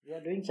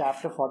are doing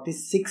chapter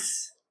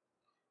 46,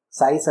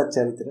 Sai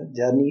Satcharitra,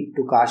 Journey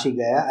to Kashi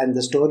Gaya, and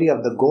the story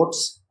of the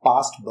goat's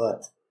past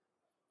birth.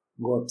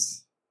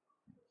 Goats.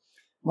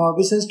 My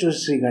obeisance to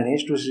Sri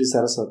Ganesh, to Sri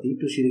Saraswati,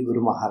 to Sri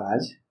Guru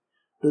Maharaj,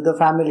 to the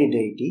family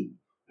deity,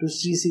 to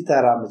Sri Sita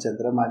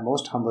Ramachandra, my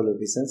most humble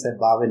obeisance. I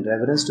bow in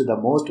reverence to the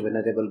most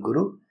venerable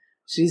Guru,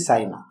 Sri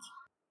Sainath.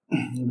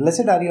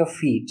 Blessed are your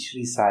feet,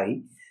 Sri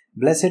Sai.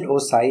 Blessed, O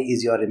Sai,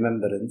 is your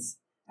remembrance,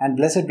 and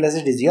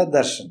blessed is your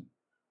darshan,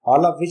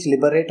 all of which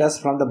liberate us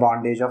from the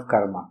bondage of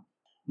karma.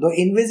 Though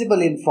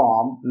invisible in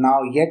form,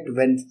 now yet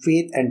when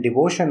faith and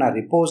devotion are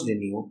reposed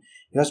in you,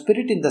 your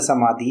spirit in the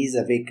samadhi is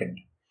awakened,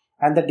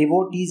 and the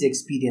devotees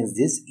experience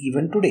this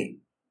even today.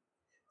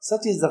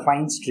 Such is the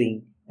fine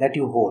string that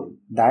you hold,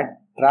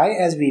 that, try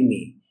as we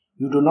may,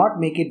 you do not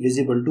make it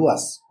visible to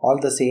us. All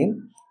the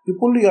same, you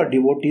pull your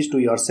devotees to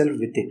yourself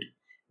with it,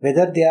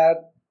 whether they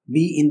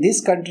be in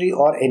this country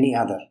or any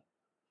other.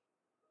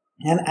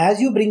 And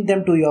as you bring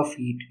them to your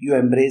feet, you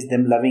embrace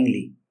them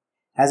lovingly.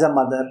 As a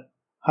mother,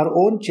 her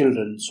own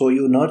children, so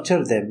you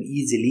nurture them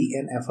easily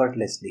and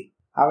effortlessly.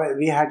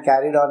 We had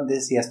carried on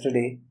this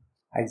yesterday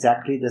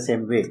exactly the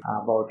same way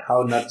about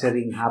how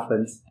nurturing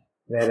happens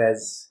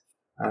whereas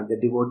the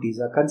devotees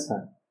are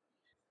concerned.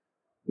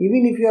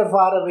 Even if you are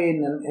far away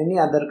in any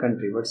other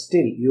country, but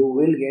still you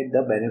will get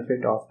the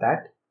benefit of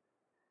that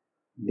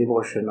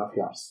devotion of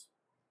yours.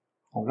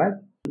 Alright?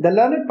 The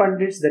learned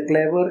Pandits, the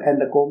clever and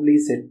the comely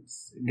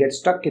get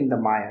stuck in the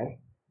mire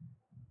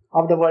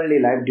of the worldly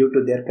life due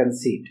to their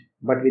conceit.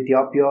 But with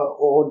your pure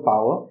own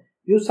power,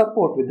 you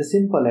support with the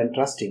simple and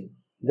trusting,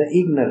 the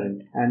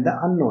ignorant and the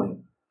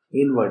unknowing.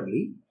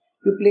 Inwardly,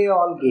 you play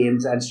all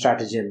games and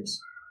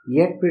stratagems,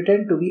 yet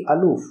pretend to be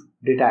aloof,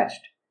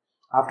 detached.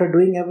 After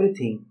doing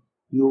everything,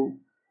 you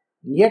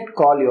yet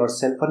call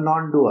yourself a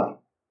non-doer.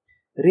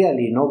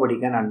 Really, nobody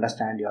can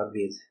understand your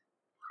ways.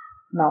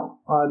 Now,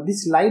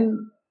 this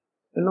line,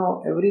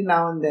 every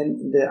now and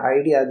then the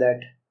idea that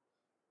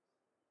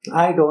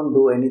I don't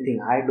do anything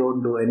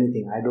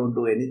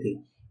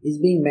is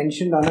being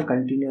mentioned on a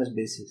continuous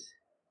basis.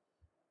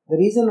 The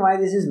reason why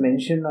this is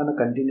mentioned on a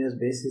continuous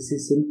basis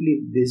is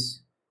simply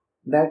this,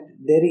 that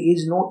there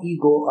is no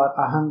ego or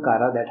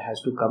ahankara that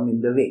has to come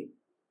in the way.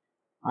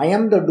 I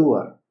am the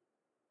doer.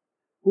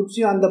 Puts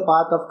you on the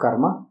path of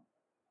karma.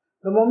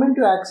 The moment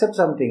you accept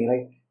something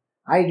like,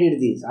 I did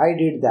this, I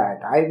did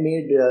that, I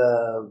made,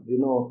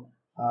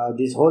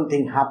 this whole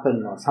thing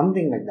happen or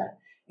something like that.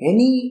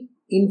 Any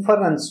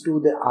inference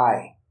to the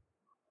I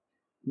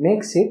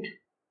makes it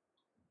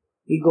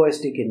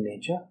egoistic in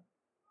nature.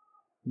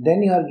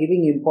 Then you are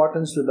giving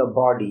importance to the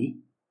body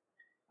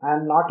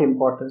and not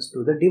importance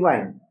to the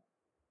divine.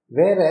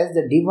 Whereas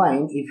the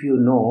divine, if you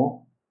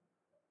know,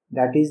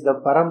 that is the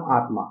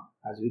Paramatma,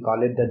 as we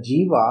call it, the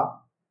Jiva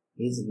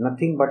is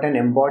nothing but an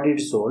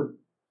embodied soul.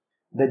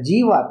 The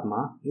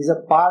Jivatma is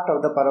a part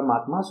of the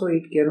Paramatma, so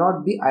it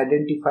cannot be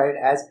identified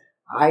as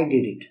I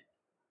did it.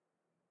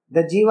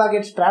 The Jiva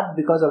gets trapped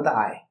because of the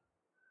I.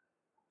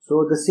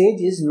 So the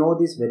sages know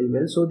this very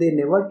well, so they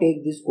never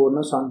take this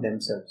onus on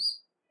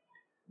themselves.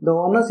 The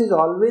onus is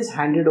always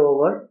handed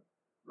over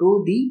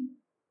to the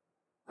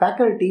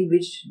faculty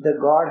which the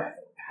God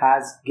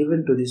has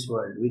given to this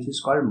world, which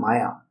is called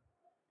Maya.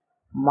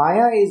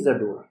 Maya is the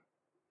doer.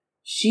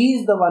 She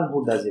is the one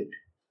who does it.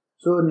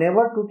 So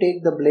never to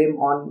take the blame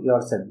on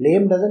yourself.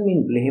 Blame doesn't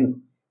mean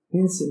blame. It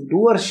means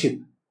doership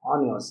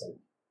on yourself.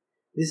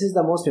 This is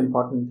the most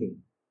important thing.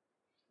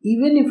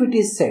 Even if it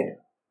is said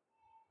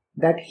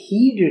that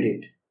he did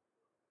it,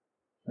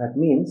 that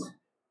means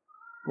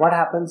what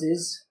happens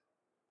is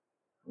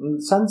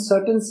some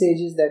certain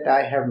sages that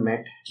I have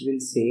met will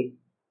say,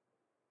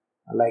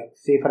 like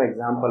say for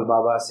example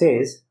Baba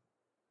says,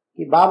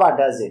 Baba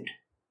does it.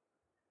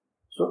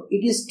 So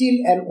it is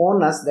still an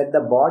onus that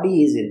the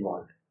body is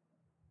involved.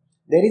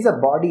 There is a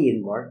body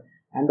involved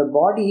and the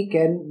body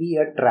can be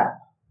a trap.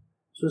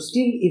 So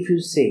still if you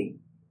say,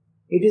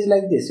 it is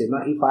like this,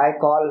 if I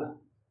call,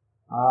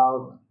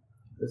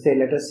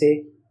 let us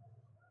say,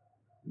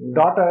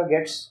 daughter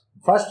gets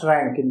first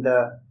rank in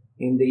the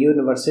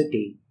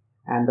university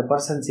and the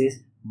person says,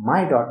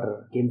 my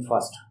daughter came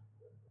first.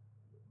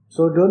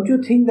 So don't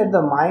you think that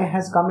the my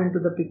has come into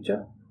the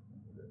picture?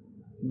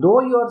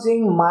 Though you are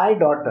saying my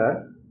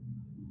daughter,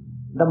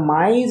 the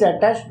my is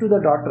attached to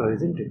the daughter,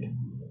 isn't it?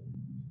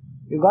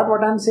 You got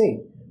what I am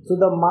saying? So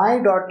the my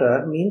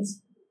daughter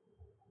means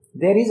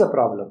there is a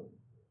problem.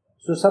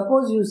 So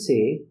suppose you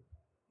say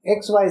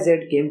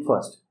XYZ came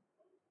first.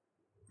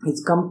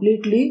 It's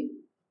completely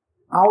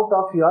out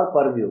of your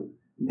purview.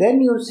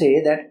 Then you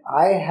say that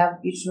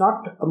it's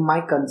not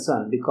my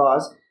concern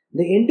because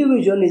the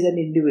individual is an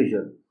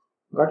individual.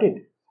 Got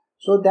it?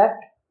 So that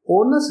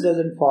onus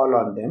doesn't fall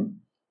on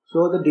them.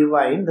 So the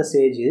divine, the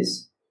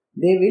sages,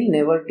 they will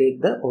never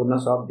take the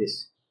onus of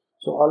this.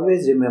 So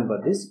always remember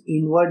this.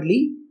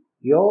 Inwardly,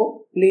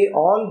 you play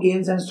all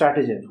games and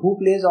stratagems. Who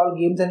plays all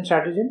games and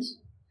stratagems?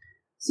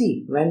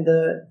 See, when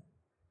the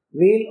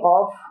veil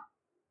of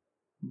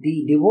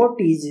the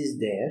devotees is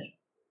there,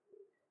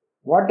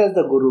 what does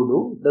the Guru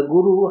do? The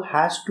Guru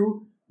has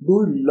to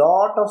do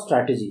lot of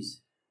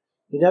strategies.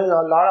 He does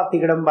a lot of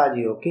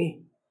tikadambaji,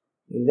 okay?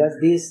 He does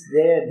this,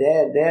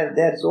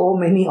 there. So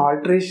many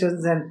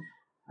alterations and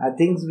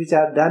things which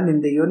are done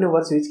in the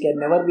universe which can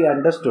never be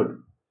understood.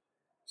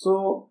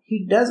 So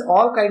he does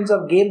all kinds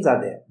of games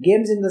are there.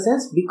 Games in the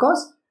sense,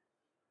 because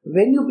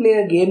when you play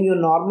a game, you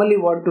normally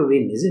want to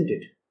win, isn't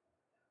it?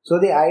 So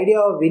the idea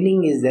of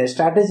winning is there,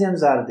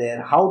 stratagems are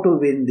there, how to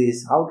win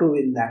this, how to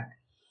win that.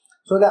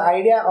 So the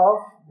idea of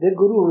the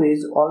guru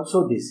is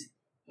also this.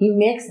 He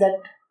makes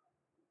that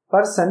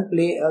person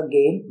play a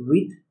game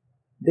with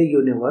the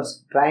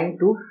universe, trying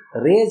to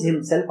raise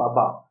himself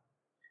above.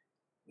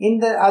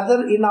 In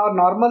our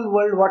normal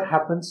world, what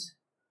happens?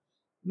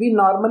 We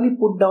normally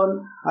put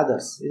down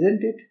others,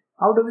 isn't it?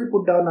 How do we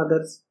put down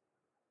others?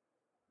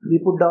 We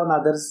put down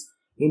others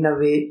in a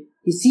way,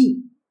 you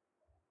see,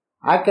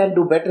 I can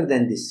do better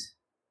than this.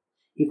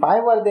 If I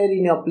were there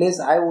in your place,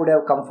 I would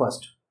have come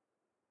first.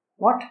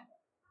 What?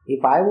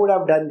 If I would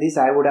have done this,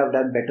 I would have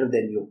done better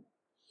than you.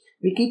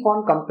 We keep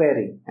on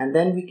comparing, and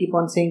then we keep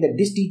on saying that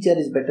this teacher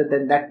is better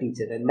than that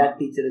teacher, and that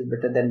teacher is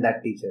better than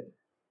that teacher.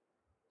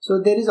 So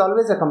there is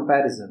always a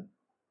comparison.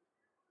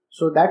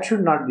 So that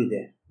should not be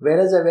there.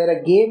 Whereas where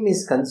a game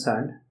is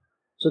concerned,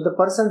 so the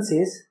person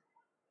says,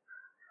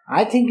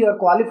 I think you are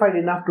qualified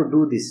enough to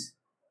do this.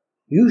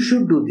 You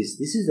should do this.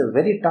 This is a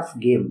very tough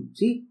game.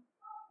 See,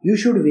 you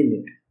should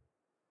win it.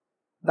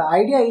 The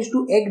idea is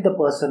to egg the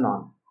person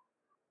on.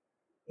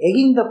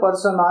 Egging the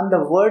person on,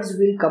 the words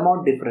will come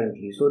out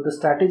differently. So the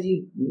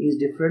strategy is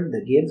different,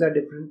 the games are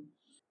different.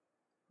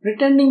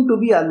 Pretending to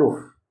be aloof.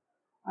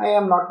 I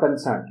am not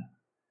concerned.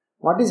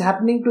 What is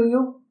happening to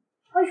you?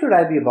 Why should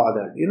I be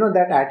bothered?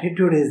 That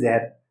attitude is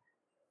there.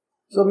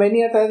 So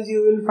many a times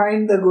you will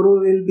find the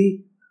guru will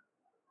be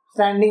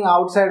standing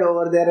outside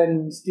over there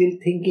and still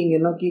thinking,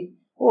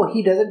 oh,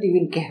 he doesn't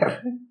even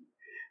care.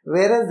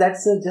 Whereas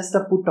that's just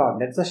a put on,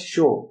 that's a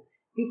show.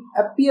 It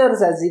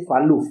appears as if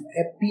aloof,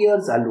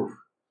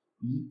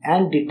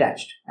 and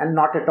detached and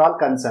not at all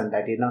concerned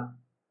that,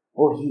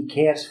 oh, he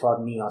cares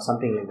for me or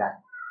something like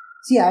that.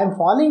 See, I am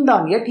falling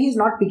down, yet he is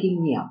not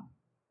picking me up.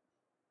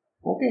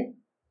 Okay,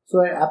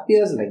 so it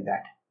appears like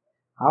that.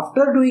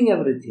 After doing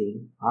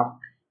everything,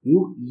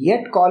 you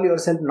yet call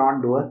yourself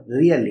non-doer,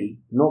 really,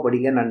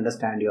 nobody can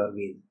understand your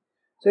ways.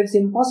 So it's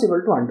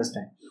impossible to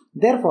understand.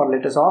 Therefore,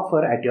 let us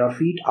offer at your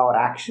feet our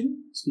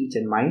action, speech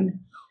and mind,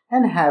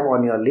 and have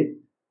on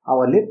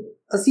our lip,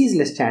 a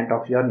ceaseless chant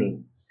of your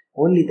name.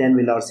 Only then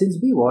will our sins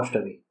be washed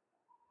away.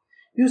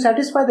 You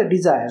satisfy the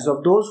desires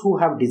of those who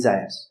have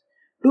desires,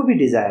 to be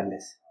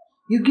desireless.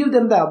 You give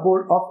them the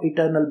abode of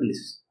eternal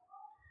bliss.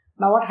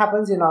 Now what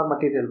happens in our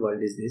material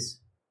world is this.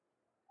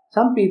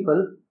 Some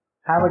people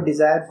have a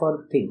desire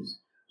for things.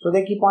 So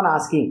they keep on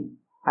asking,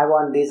 I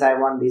want this, I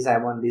want this, I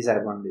want this, I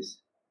want this.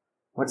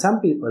 But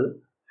some people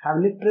have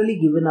literally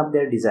given up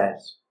their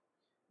desires.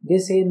 They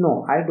say,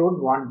 no, I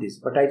don't want this,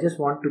 but I just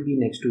want to be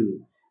next to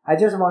you. I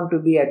just want to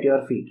be at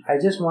your feet. I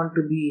just want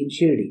to be in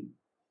Shirdi.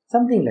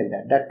 Something like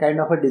that. That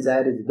kind of a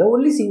desire is the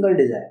only single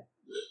desire.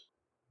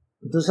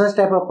 To such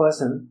type of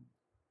person,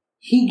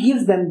 he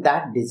gives them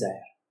that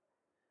desire.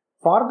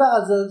 For the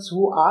others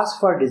who ask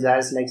for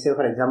desires, like say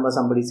for example,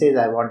 somebody says,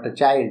 I want a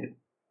child.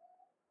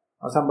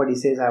 Or somebody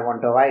says, I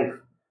want a wife.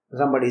 Or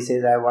somebody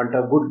says, I want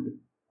a good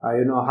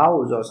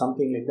house or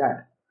something like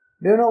that.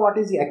 Do you know what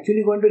is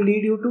actually going to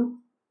lead you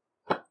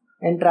to?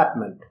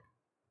 Entrapment.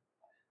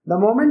 The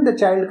moment the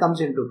child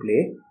comes into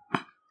play,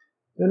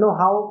 you know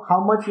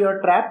how much you are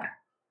trapped?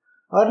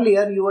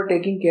 Earlier you were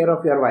taking care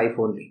of your wife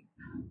only.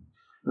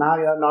 Now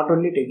you are not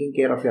only taking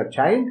care of your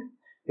child,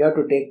 you have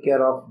to take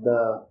care of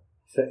the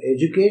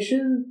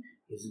education,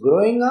 is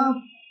growing up,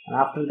 and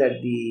after that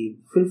the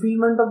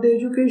fulfillment of the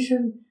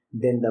education,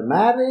 then the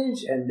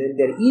marriage, and then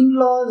their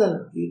in-laws.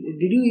 And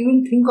did you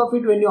even think of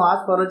it when you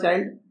asked for a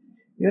child?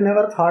 You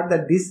never thought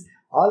that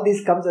all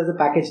this comes as a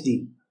package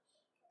deal.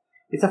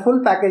 It's a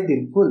full package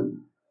deal,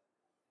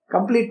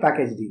 complete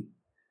package deal.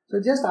 So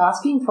just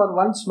asking for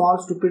one small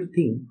stupid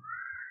thing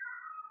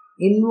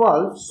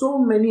involves so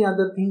many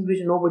other things which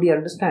nobody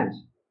understands.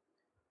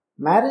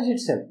 Marriage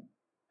itself,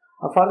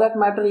 or for that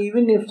matter,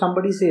 even if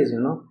somebody says,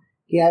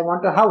 I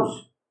want a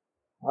house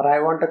or I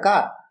want a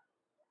car,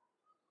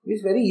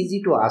 it's very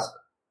easy to ask.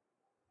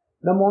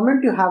 The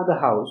moment you have the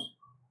house,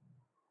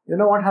 you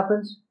know what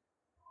happens?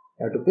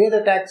 You have to pay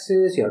the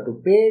taxes, you have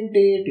to paint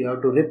it, you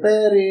have to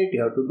repair it,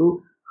 you have to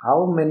do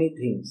how many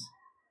things.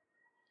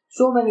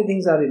 So many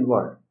things are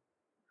involved.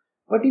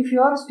 But if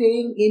you are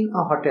staying in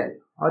a hotel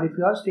or if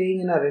you are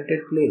staying in a rented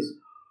place,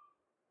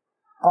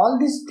 all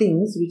these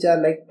things which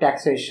are like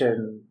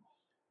taxation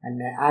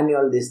and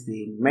annual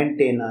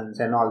maintenance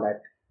and all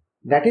that,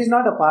 that is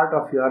not a part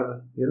of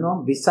your,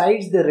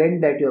 besides the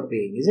rent that you are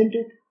paying, isn't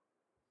it?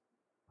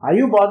 Are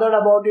you bothered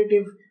about it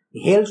if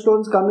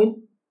hailstones come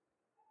in?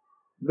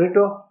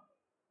 Brito,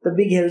 the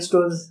big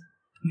hailstones,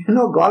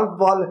 golf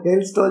ball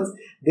hailstones,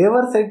 they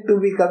were said to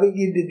be coming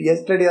in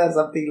yesterday or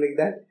something like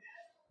that.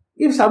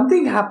 If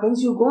something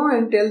happens, you go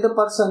and tell the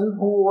person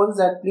who owns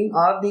that thing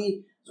or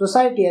the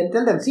society and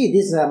tell them, see,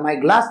 this my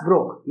glass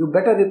broke, you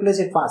better replace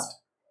it fast.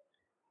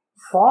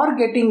 For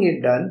getting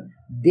it done,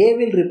 they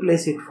will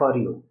replace it for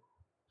you.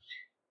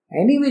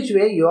 Any which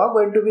way, you are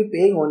going to be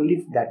paying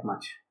only that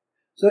much.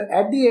 So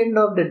at the end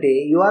of the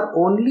day, you are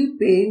only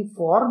paying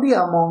for the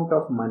amount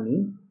of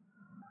money,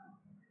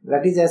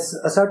 that is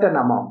a certain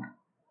amount.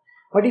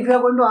 But if you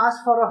are going to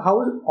ask for a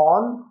house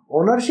on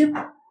ownership,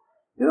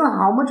 you know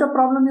how much of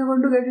problem you are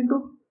going to get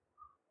into?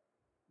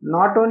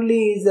 Not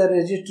only is the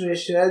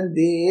registration,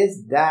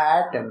 this,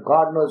 that, and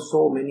God knows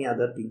so many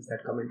other things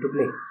that come into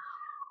play.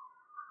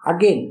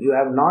 Again, you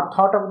have not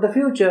thought of the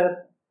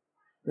future.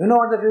 You know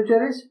what the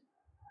future is?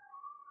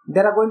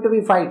 There are going to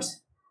be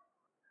fights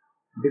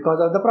because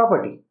of the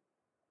property.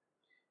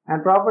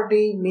 And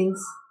property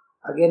means,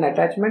 again,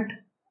 attachment.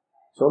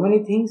 So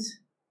many things.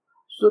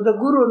 So the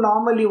Guru,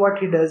 normally what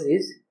he does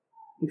is,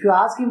 if you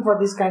ask him for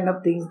this kind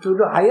of things, to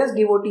the highest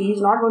devotee, he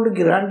is not going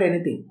to grant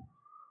anything.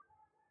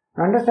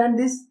 Understand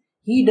this?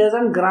 He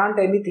doesn't grant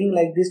anything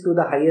like this to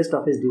the highest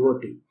of his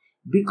devotee,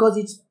 because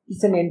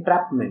it's an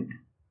entrapment.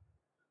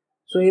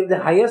 So if the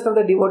highest of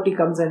the devotee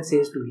comes and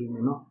says to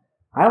him,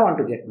 I want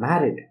to get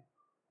married.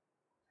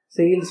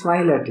 So he'll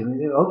smile at him and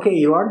say, okay,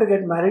 you want to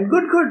get married?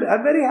 Good,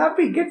 I'm very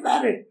happy, get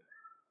married.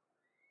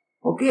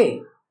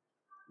 Okay.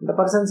 The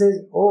person says,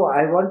 oh,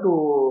 I want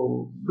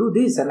to do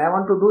this and I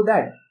want to do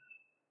that.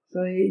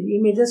 So he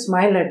may just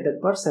smile at that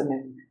person.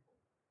 And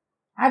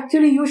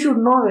actually, you should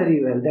know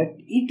very well that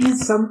it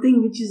is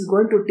something which is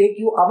going to take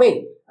you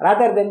away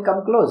rather than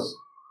come close.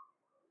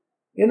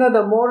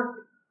 The more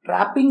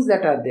trappings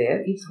that are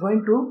there, it's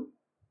going to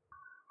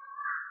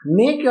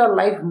make your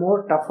life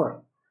more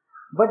tougher.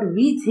 But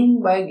we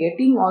think by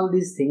getting all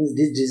these things,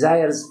 these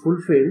desires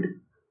fulfilled,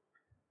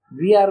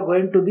 we are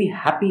going to be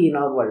happy in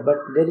our world. But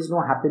there is no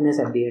happiness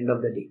at the end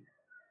of the day.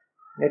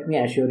 Let me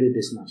assure you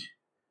this much.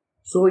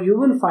 So you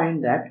will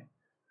find that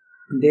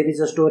there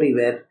is a story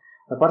where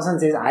the person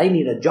says, I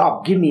need a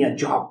job, give me a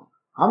job.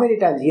 How many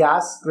times? He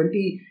asks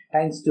 20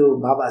 times to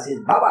Baba, says,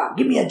 Baba,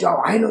 give me a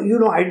job. I know,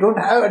 I don't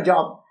have a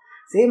job.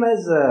 Same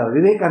as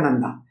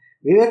Vivekananda.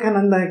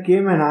 Vivekananda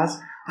came and asked,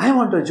 I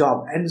want a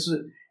job.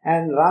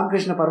 And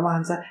Ramakrishna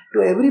Paramahansa,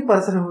 to every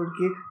person who would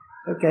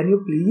give, can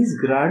you please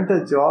grant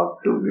a job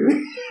to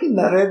me?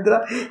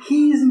 Narendra,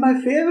 he is my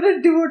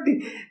favorite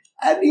devotee.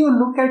 And you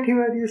look at him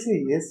and you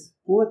say, yes,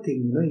 poor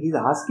thing, he's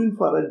asking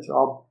for a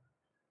job.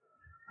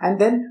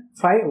 And then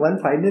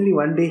finally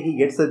one day he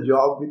gets a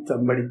job with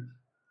somebody.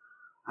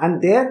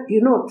 And there,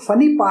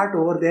 funny part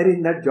over there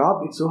in that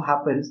job, it so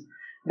happens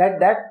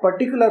that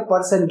particular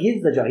person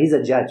gives the job. He's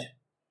a judge.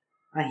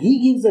 And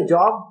he gives the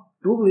job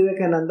to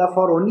Vivekananda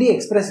for only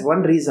express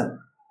one reason.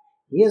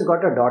 He has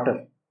got a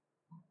daughter.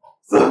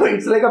 So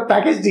it's like a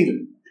package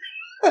deal.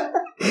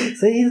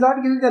 So he's not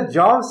giving a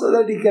job so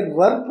that he can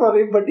work for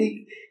him, but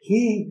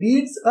he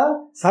needs a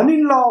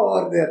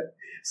son-in-law over there.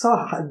 So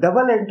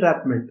double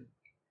entrapment.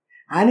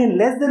 And in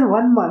less than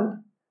 1 month,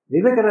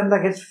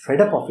 Vivekananda gets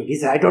fed up of it. He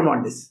says, I don't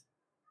want this.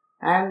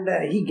 And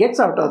he gets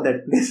out of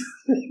that place.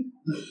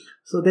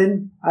 So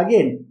then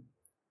again,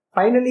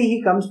 finally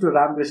he comes to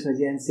Ramakrishna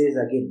Ji and says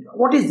again,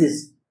 what is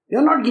this?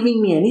 You're not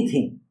giving me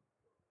anything.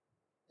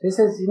 So he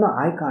says,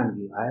 I can't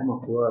give. I am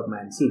a poor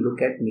man. See,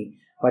 look at me.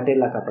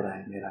 Patela kapada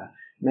hai mera.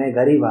 Main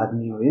garib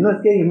aadmi hu.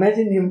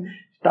 Imagine him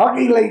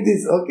talking like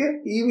this,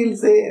 okay? He will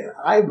say,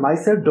 I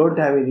myself don't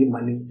have any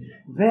money.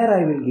 Where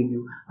I will give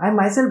you? I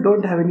myself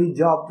don't have any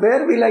job.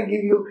 Where will I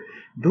give you?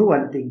 Do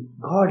one thing.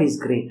 God is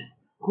great.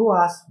 Go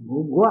ask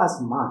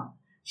Ma.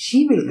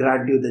 She will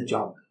grant you the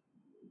job.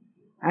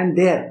 And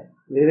there,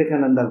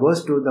 Vivekananda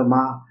goes to the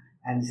Ma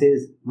and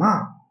says,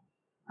 Ma.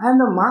 And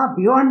the Ma,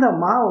 beyond the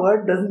Ma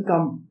word doesn't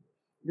come.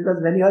 Because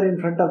when you are in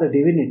front of the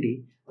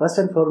divinity, first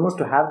and foremost,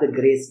 to have the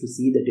grace to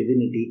see the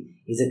divinity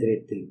is a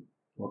great thing.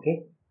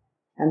 Okay?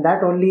 And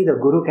that only the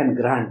Guru can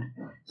grant.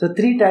 So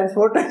 3 times,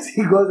 4 times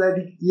he goes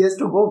and he has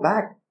to go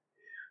back.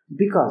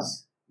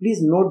 Because, please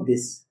note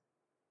this,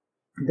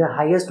 the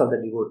highest of the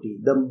devotee,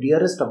 the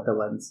dearest of the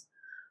ones,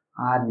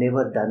 are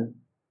never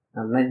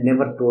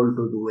told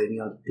to do any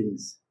of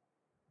things.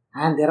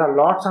 And there are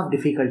lots of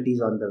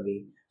difficulties on the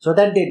way, so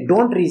that they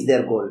don't reach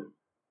their goal.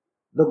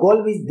 The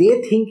goal which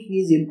they think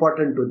is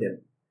important to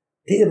them.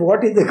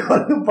 What is the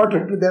goal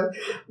important to them?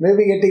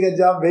 Maybe getting a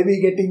job,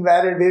 maybe getting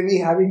married, maybe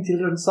having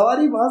children.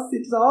 Sorry, boss,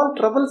 it's all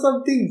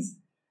troublesome things.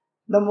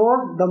 The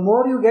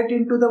more you get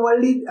into the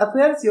worldly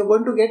affairs, you're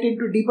going to get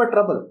into deeper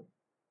trouble.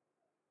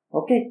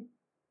 Okay?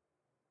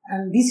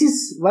 And this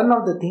is one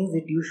of the things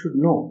that you should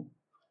know.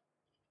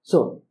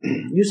 So,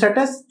 you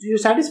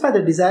satisfy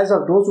the desires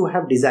of those who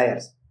have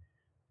desires.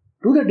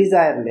 To the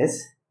desireless,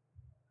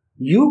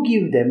 you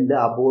give them the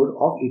abode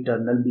of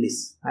eternal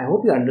bliss. I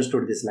hope you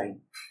understood this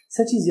line.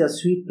 Such is your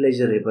sweet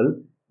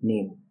pleasurable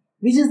name,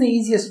 which is the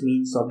easiest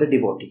means of the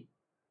devotee.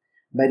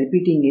 By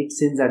repeating it,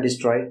 sins are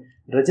destroyed,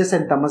 rajas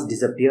and tamas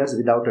disappears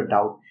without a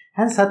doubt,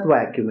 and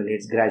sattva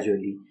accumulates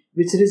gradually,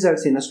 which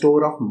results in a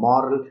store of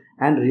moral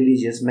and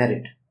religious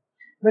merit.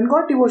 When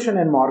God devotion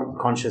and moral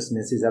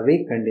consciousness is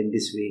awakened in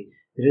this way,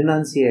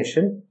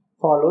 renunciation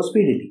follows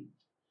speedily.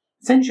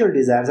 Sensual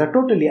desires are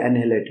totally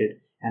annihilated,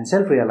 and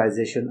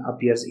self-realization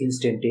appears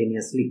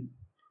instantaneously.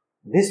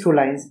 These two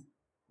lines,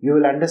 you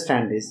will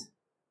understand this.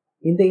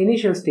 In the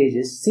initial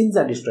stages, sins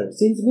are destroyed.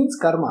 Sins means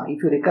karma.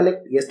 If you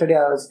recollect, yesterday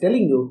I was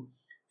telling you,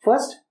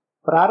 first,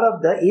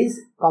 prarabdha is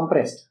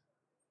compressed.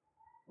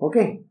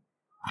 Okay?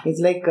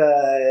 It's like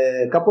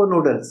cup of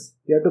noodles.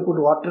 You have to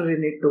put water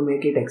in it to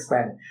make it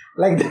expand.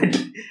 Like that.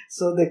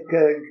 So the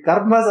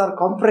karmas are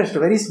compressed.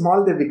 Very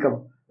small they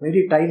become.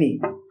 Very tiny.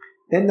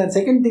 Then the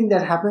second thing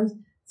that happens,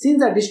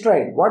 sins are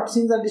destroyed. What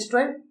sins are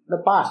destroyed?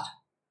 The past.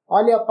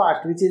 All your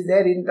past, which is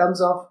there in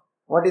terms of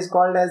what is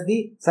called as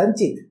the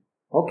sanchit.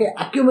 Okay,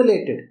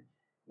 accumulated.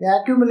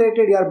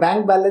 Accumulated, your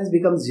bank balance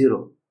becomes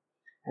zero.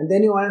 And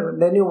then you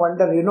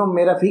wonder,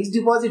 मेरा fixed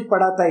deposit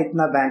पड़ा था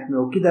इतना bank में,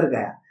 वो किधर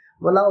गया?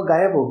 बोला वो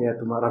गायब हो गया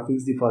तुम्हारा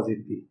फिक्स डिपॉजिट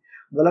भी.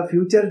 बोला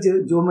फ्यूचर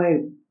जो मैं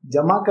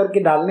जमा करके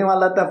डालने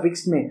वाला था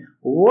फिक्स में,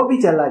 वो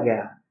भी चला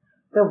गया.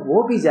 तो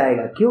वो भी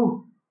जाएगा. क्यों?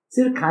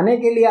 सिर्फ खाने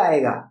के लिए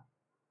आएगा.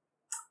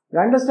 You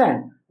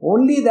understand?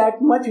 Only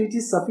that much which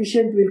is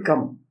sufficient will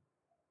come.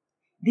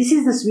 This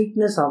is the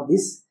sweetness of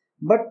this.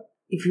 But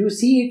if you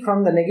see it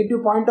from the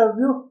negative point of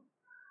view,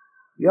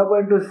 you are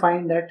going to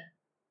find that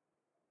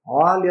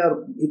all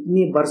your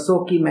itni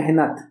barso ki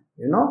mehnat,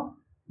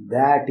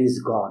 that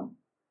is gone.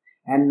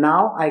 And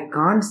now I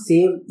can't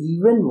save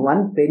even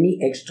 1 penny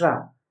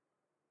extra.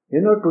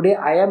 Today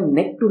I am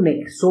neck to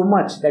neck so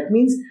much. That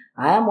means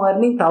I am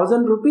earning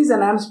 1,000 rupees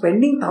and I am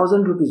spending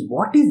 1,000 rupees.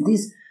 What is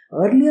this?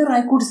 Earlier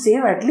I could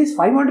save at least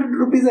 500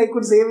 rupees I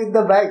could save in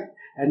the bank.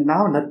 And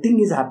now nothing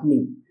is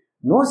happening.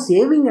 No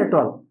saving at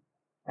all.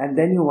 And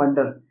then you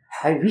wonder,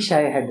 I wish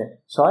I had that.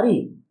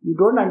 Sorry, you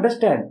don't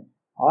understand.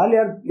 All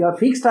your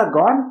fixed are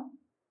gone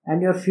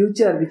and your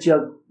future which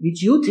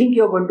you think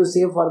you are going to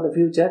save for the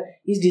future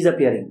is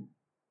disappearing.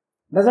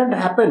 Doesn't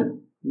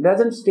happen.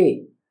 Doesn't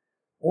stay.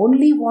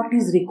 Only what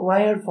is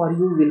required for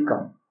you will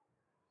come.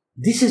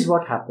 This is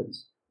what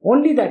happens.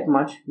 Only that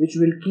much which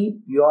will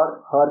keep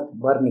your hearth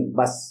burning.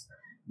 Bas.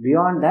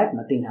 Beyond that,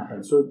 nothing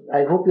happens. So,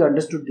 I hope you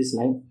understood this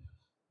line.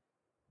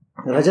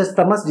 Rajas,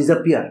 tamas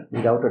disappear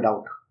without a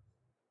doubt.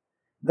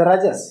 The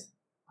rajas,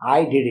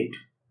 I did it.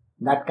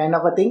 That kind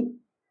of a thing,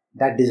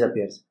 that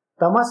disappears.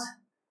 Tamas,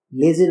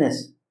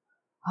 laziness.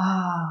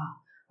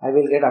 I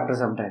will get after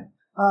some time.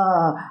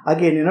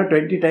 Again,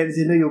 20 times,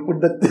 you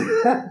put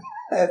the...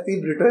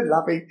 See, Brito is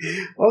laughing.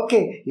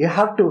 Okay, you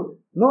have to.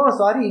 No,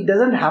 sorry, it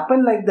doesn't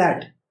happen like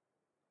that.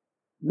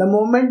 The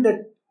moment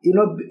that,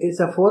 it's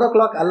a 4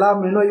 o'clock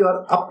alarm, you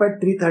are up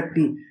at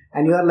 3:30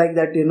 and you are like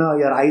that,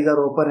 your eyes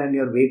are open and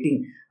you are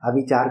waiting.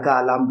 Abhi 4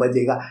 ka alarm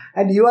bajega.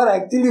 And you are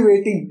actually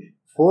waiting.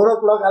 4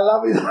 o'clock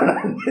alarm is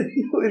on.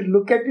 You will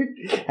look at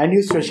it and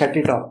you shut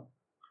it off.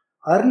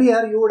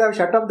 Earlier, you would have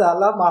shut off the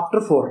alarm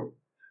after 4.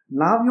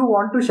 Now you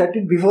want to shut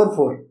it before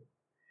 4.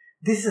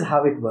 This is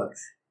how it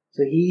works.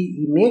 So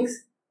he makes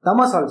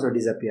tamas also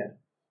disappear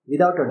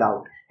without a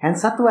doubt. And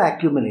sattva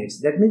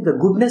accumulates. That means the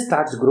goodness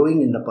starts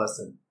growing in the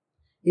person.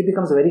 He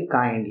becomes very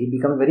kind. He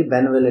becomes very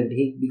benevolent.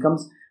 He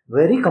becomes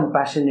very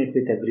compassionate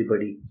with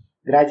everybody.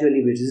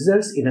 Gradually, which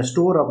results in a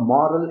store of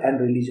moral and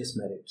religious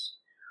merits.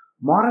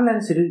 Moral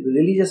and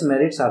religious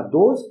merits are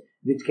those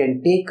which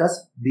can take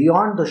us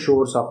beyond the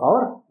shores of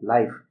our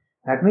life.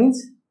 That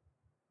means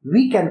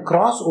we can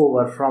cross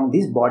over from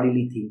this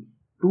bodily thing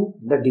to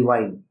the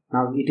divine.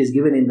 Now it is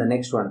given in the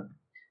next one.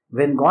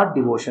 When God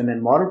devotion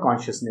and moral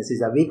consciousness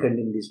is awakened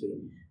in this way,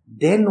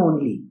 then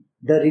only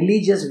the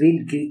religious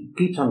will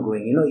keeps on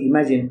going.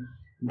 Imagine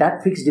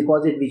that fixed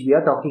deposit which we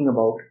are talking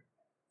about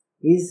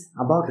is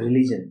about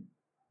religion.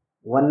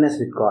 Oneness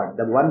with God,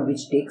 the one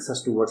which takes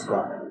us towards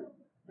God.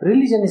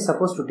 Religion is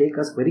supposed to take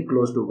us very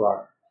close to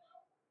God.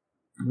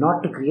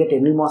 Not to create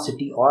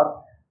animosity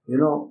or,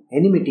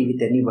 enmity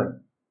with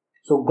anyone.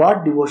 So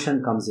God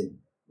devotion comes in.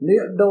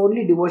 The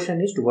only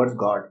devotion is towards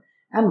God.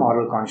 And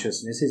moral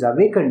consciousness is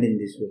awakened in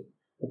this way.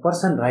 The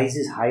person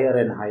rises higher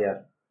and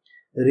higher.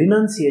 The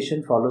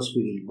renunciation follows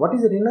speedily. What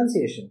is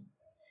renunciation?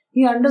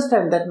 He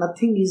understands that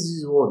nothing is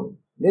his own.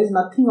 There is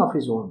nothing of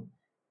his own.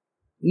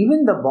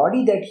 Even the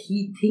body that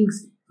he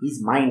thinks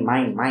is mine,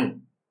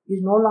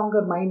 is no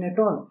longer mine at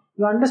all.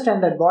 You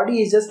understand that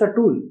body is just a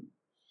tool.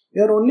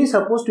 You are only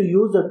supposed to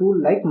use the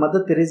tool like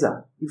Mother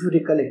Teresa, if you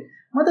recollect.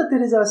 Mother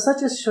Teresa is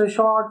such a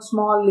short,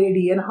 small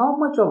lady, and how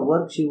much of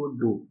work she would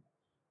do.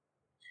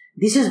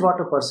 This is what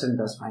a person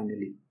does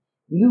finally.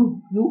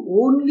 You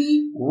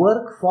only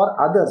work for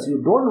others.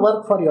 You don't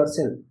work for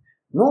yourself.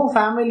 No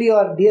family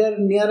or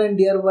near and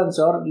dear ones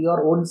or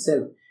your own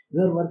self.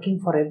 You are working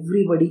for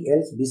everybody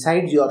else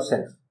besides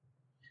yourself.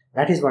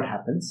 That is what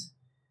happens.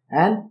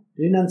 And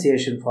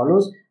renunciation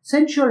follows.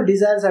 Sensual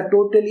desires are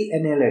totally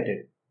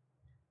annihilated.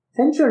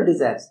 Sensual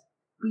desires.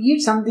 To eat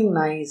something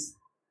nice,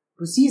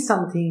 to see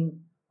something,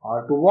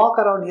 or to walk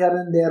around here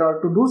and there,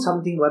 or to do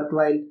something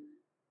worthwhile.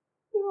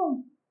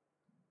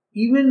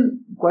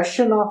 Even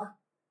question of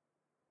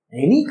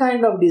any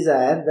kind of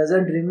desire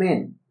doesn't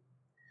remain.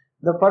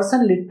 The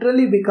person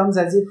literally becomes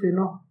as if,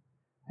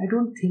 I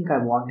don't think I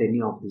want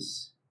any of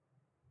this.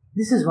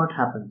 This is what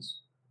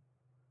happens.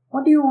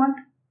 What do you want?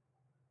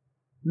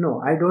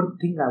 No, I don't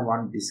think I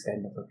want this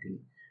kind of a thing.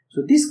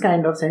 So this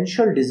kind of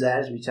sensual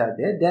desires which are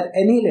there, they are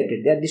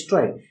annihilated, they are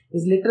destroyed.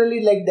 It's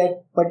literally like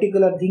that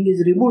particular thing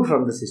is removed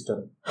from the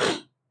system.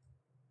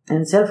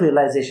 And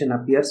self-realization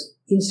appears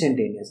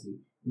instantaneously.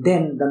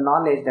 Then the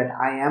knowledge that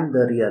I am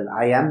the real,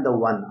 I am the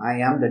one, I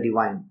am the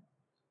divine,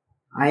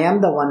 I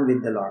am the one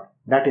with the Lord.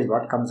 That is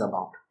what comes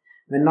about.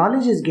 When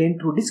knowledge is gained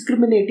through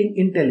discriminating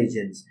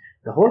intelligence,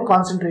 the whole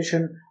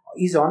concentration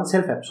is on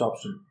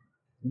self-absorption.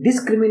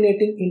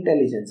 Discriminating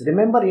intelligence.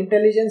 Remember,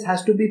 intelligence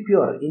has to be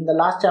pure. In the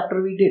last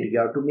chapter we did, you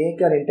have to make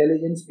your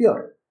intelligence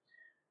pure.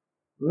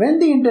 When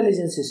the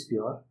intelligence is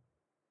pure,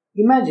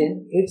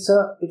 imagine it's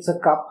a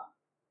cup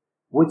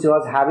which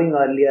was having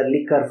earlier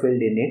liquor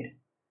filled in it.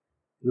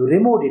 You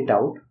removed it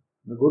out.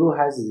 The Guru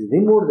has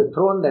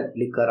thrown that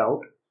liquor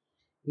out.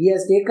 He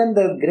has taken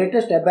the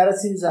greatest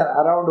aberrations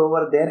around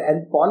over there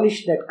and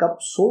polished that cup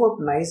so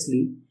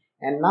nicely,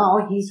 and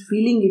now he is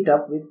filling it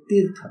up with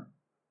tirtha.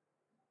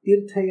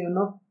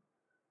 Tirtha,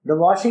 the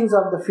washings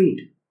of the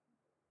feet.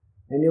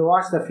 When you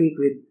wash the feet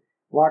with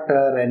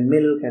water and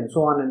milk and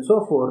so on and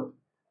so forth,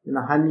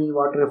 honey,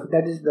 water,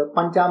 that is the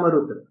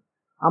Panchamruta.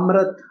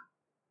 Amrit.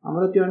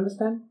 Amrit, you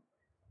understand?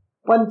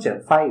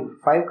 Pancha,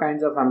 five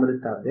kinds of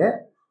Amrit are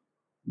there.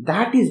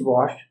 That is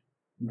washed.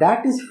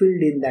 That is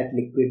filled in that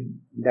liquid,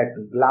 that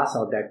glass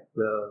or that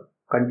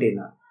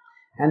container.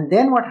 And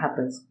then what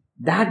happens?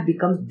 That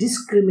becomes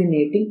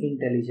discriminating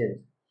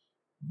intelligence.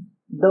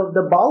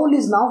 The bowl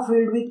is now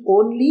filled with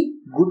only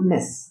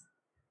goodness.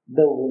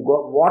 The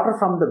water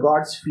from the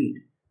God's feet.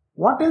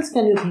 What else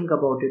can you think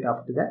about it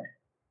after that?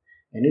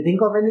 Can you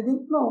think of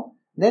anything? No.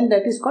 Then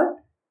that is called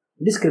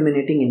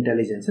discriminating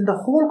intelligence. And the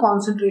whole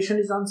concentration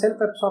is on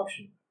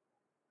self-absorption.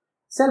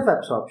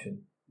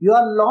 Self-absorption. You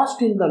are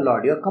lost in the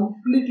Lord. You are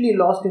completely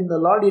lost in the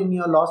Lord and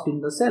you are lost in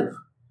the self.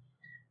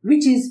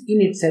 Which is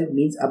in itself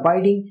means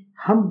abiding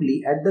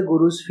humbly at the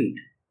Guru's feet.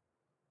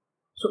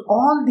 So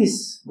all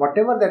this,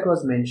 whatever that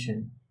was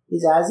mentioned,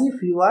 is as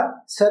if you are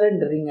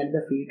surrendering at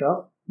the feet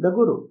of the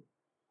Guru.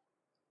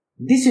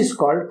 This is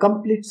called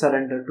complete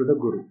surrender to the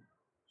Guru.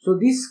 So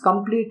this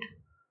complete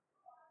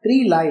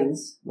 3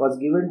 lines was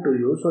given to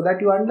you so that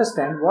you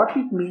understand what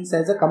it means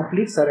as a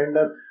complete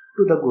surrender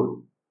to the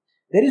Guru.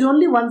 There is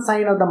only one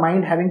sign of the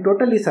mind having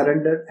totally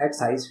surrendered at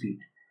Sai's feet.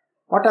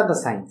 What are the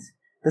signs?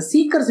 The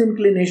seeker's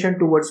inclination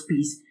towards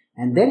peace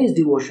and then his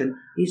devotion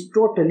is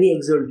totally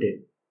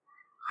exalted.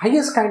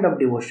 Highest kind of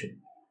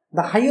devotion.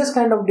 The highest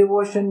kind of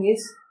devotion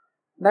is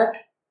that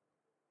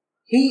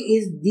he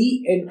is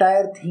the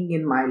entire thing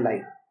in my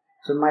life.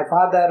 So my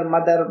father,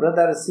 mother,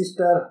 brother,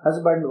 sister,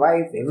 husband,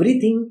 wife,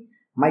 everything,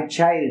 my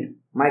child,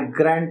 my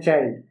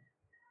grandchild,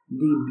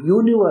 the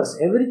universe,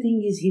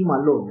 everything is him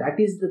alone.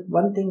 That is the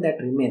one thing that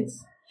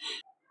remains.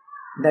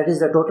 That is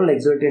the total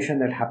exaltation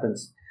that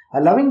happens.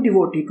 A loving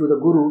devotee to the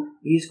Guru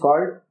is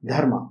called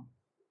dharma.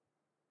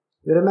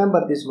 You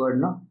remember this word,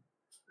 no?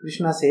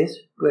 Krishna says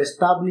to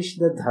establish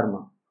the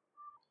dharma.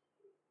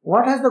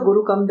 What has the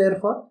Guru come there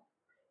for?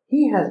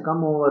 He has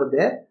come over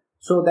there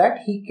so that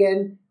he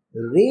can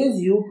raise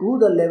you to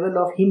the level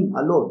of him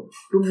alone,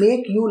 to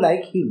make you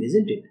like him,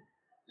 isn't it?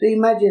 So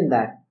imagine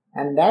that.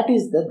 And that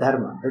is the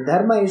dharma. The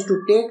dharma is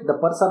to take the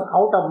person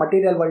out of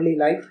material worldly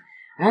life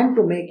and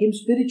to make him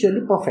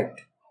spiritually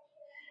perfect.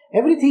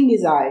 Everything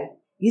is I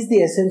is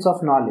the essence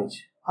of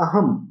knowledge.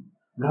 Aham,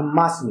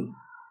 Brahmasmi.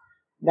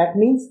 That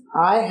means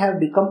I have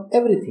become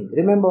everything.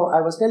 Remember,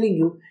 I was telling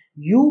you,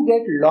 you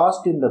get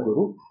lost in the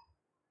Guru.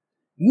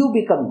 You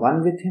become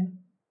one with him.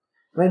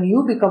 When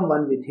you become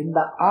one with him,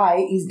 the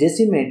I is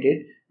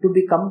decimated to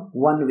become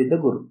one with the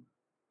Guru.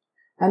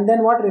 And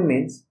then what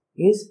remains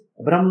is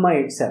Brahma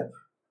itself.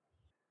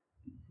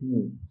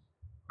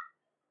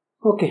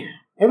 Okay.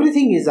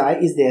 Everything is I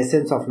is the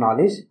essence of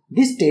knowledge.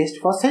 This taste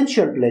for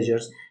sensual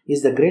pleasures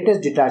is the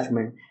greatest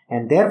detachment,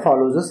 and there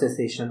follows a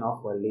cessation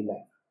of worldly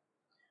life.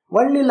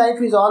 Worldly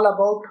life is all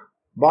about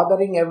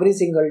bothering every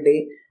single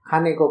day.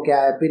 Khane ko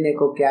kya hai, pine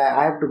ko kya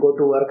hai, I have to go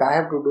to work, I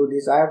have to do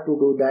this, I have to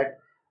do that,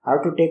 I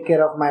have to take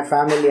care of my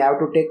family, I have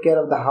to take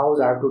care of the house,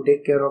 I have to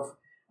take care of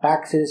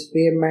taxes,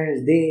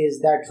 payments,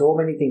 this, that, so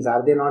many things.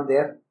 Are they not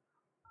there?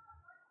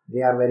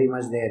 They are very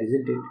much there,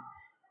 isn't it?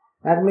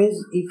 That means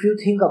if you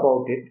think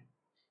about it,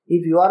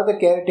 if you are the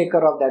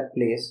caretaker of that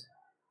place,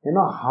 you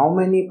know how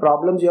many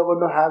problems you are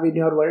going to have in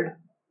your world?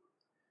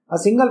 A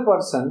single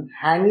person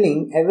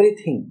handling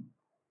everything.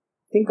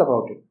 Think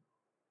about it.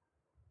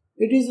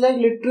 It is like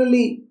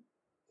literally,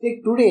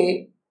 like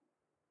today,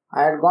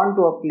 I had gone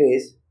to a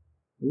place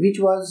which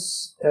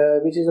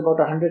is about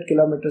 100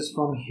 kilometers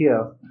from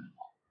here.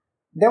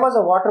 There was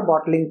a water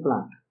bottling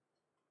plant.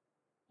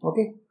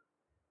 Okay?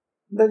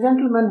 The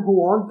gentleman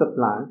who owns the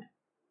plant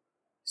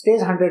stays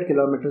 100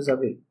 kilometers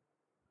away.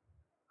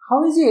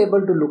 How is he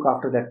able to look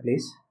after that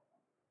place?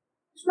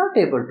 He's not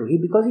able to,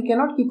 because he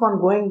cannot keep on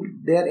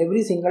going there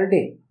every single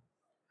day.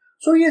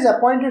 So he has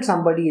appointed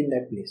somebody in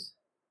that place.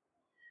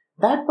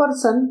 That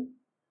person,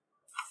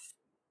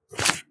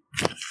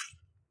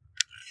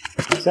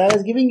 so I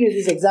was giving you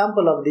this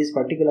example of this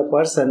particular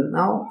person.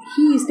 Now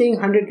he is staying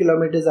 100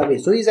 kilometers away.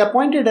 So he is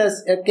appointed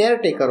as a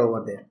caretaker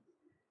over there.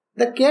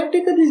 The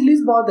caretaker is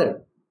least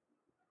bothered.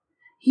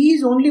 He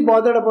is only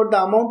bothered about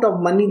the amount of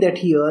money that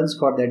he earns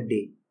for that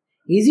day.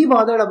 Is he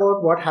bothered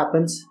about what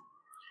happens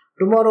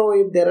tomorrow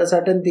if there are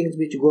certain things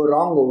which go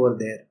wrong over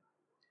there?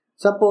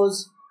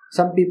 Suppose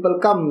some people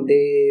come,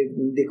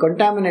 they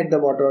contaminate the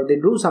water, or they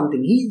do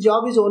something. His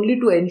job is only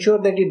to ensure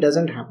that it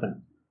doesn't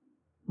happen.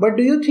 But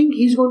do you think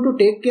he's going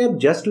to take care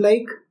just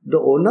like the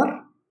owner?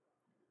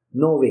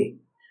 No way.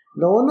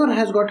 The owner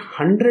has got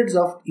hundreds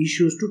of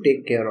issues to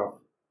take care of.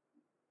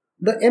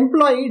 The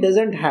employee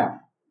doesn't have.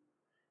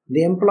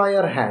 The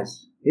employer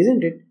has,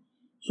 isn't it?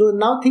 So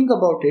now think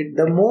about it.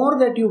 The more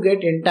that you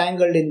get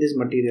entangled in this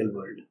material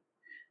world,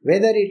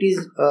 whether it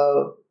is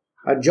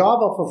a job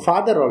of a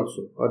father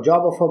also, a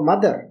job of a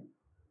mother.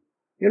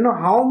 You know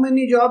how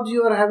many jobs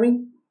you are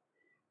having?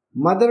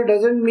 Mother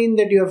doesn't mean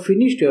that you have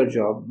finished your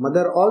job.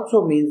 Mother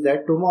also means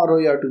that tomorrow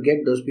you have to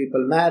get those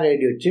people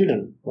married, your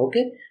children.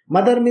 Okay?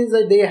 Mother means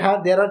that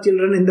there are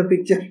children in the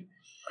picture.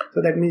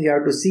 So that means you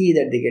have to see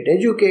that they get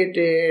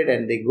educated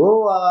and they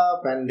go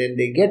up and then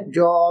they get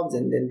jobs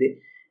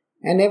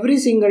and every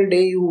single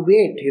day you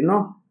wait,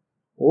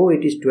 Oh,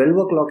 it is 12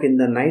 o'clock in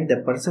the night, the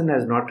person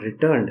has not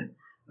returned.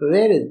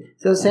 Where is it?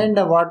 So send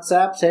a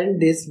WhatsApp, send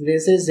this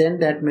message,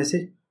 send that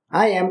message.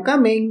 I am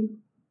coming.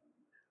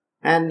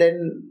 And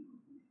then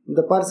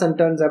the person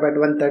turns up at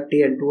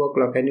 1:30 and 2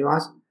 o'clock and you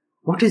ask,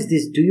 what is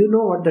this? Do you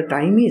know what the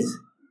time is?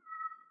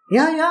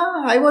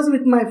 Yeah, I was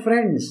with my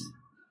friends.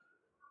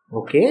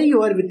 Okay,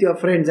 you are with your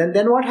friends, and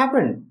then what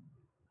happened?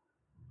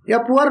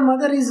 Your poor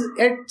mother is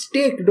at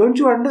stake. Don't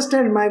you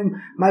understand?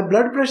 My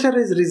blood pressure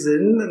has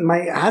risen.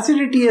 My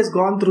acidity has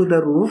gone through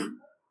the roof.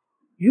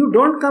 You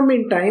don't come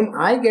in time,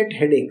 I get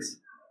headaches.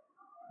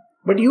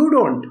 But you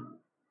don't.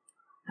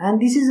 And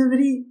this is a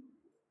very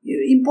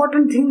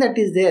important thing that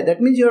is there.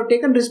 That means you have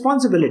taken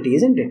responsibility,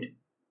 isn't it?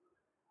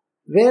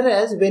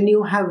 Whereas when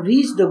you have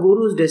reached the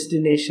Guru's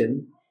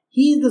destination,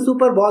 he is the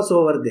super boss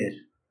over there.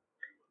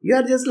 You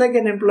are just like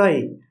an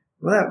employee.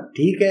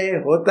 ठीक है,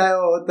 होता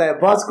है,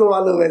 boss को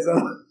मालूम है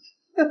सब.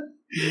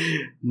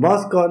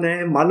 Boss कौन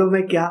है, मालूम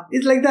है क्या?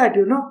 It's like that,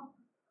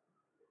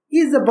 He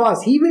is the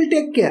boss. He will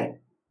take care.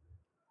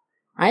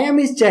 I am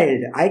his child.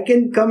 I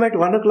can come at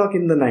 1 o'clock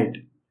in the night.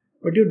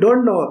 But you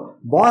don't know.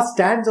 Boss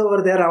stands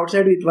over there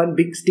outside with one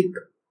big stick.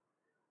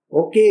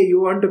 Okay,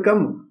 you want to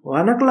come?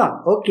 1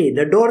 o'clock. Okay,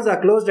 the doors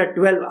are closed at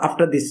 12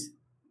 after this.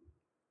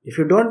 If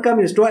you don't come,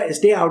 you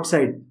stay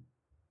outside.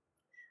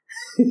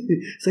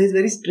 So he's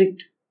very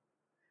strict.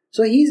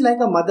 So he is like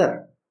a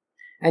mother.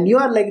 And you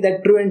are like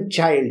that truant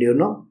child,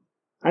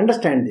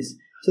 Understand this.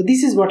 So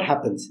this is what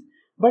happens.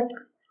 But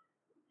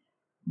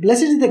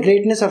blessed is the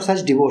greatness of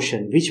such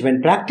devotion, which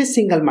when practiced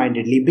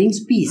single-mindedly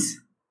brings peace,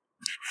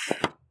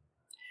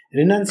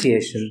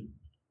 renunciation,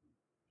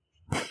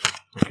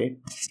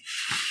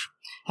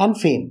 and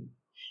fame.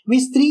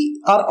 These three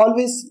are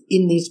always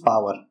in his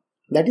power.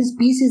 That is,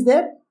 peace is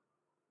there,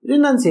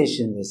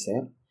 renunciation is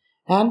there,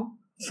 and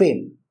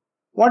fame.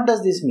 What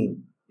does this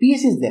mean?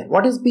 Peace is there.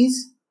 What is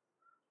peace?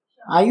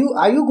 Are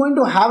you going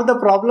to have the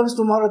problems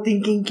tomorrow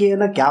thinking कि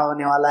ना क्या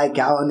होने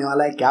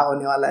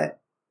वाला है?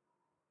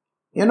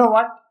 You know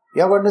what?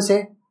 You are going to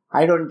say,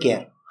 I don't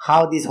care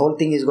how this whole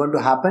thing is going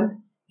to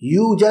happen.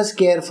 You just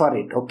care for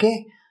it,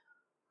 okay?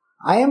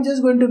 I am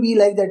just going to be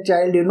like that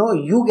child,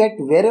 you get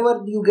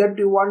wherever you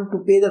want to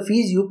pay the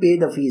fees, you pay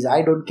the fees.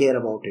 I don't care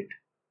about it.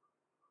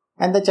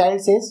 And the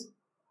child says,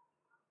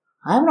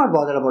 I am not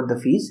bothered about the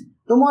fees.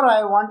 Tomorrow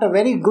I want a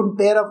very good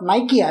pair of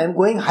Nike. I am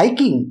going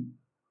hiking.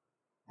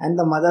 And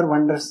the mother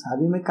wonders,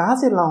 अभी मैं कहाँ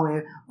से लाऊं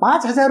ये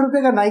 5,000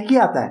 रुपए का Nike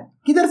आता है,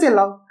 किधर से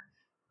लाऊं?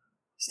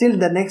 Still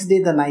the next day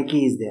the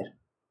Nike is there.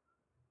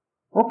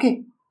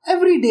 Okay,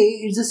 every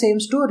day it's the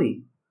same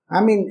story. I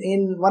mean,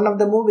 in one of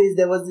the movies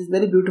there was this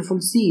very beautiful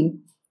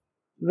scene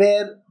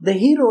where the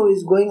hero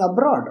is going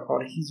abroad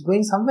or he's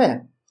going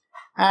somewhere,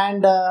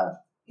 and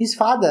his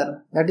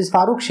father, that is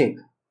Farooq Sheikh.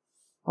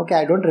 Okay,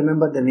 I don't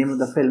remember the name of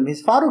the film.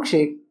 His Farooq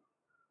Sheikh,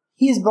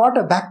 he's brought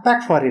a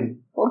backpack for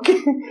him. Okay,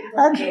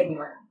 and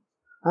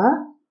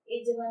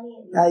Ye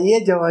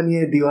Jawani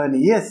Hai Diwani,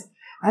 yes.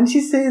 And he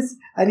says,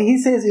 and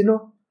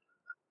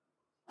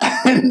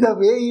and the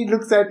way he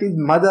looks at his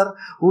mother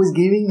who is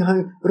giving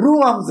her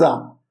Ruh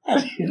Afza,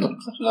 and he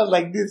looks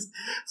like this.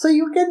 So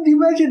you can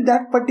imagine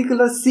that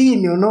particular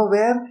scene,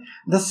 where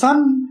the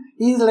son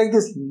is like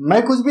this,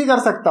 मैं कुछ भी कर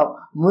सकता हूँ,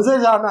 मुझे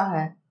जाना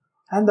है.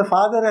 And the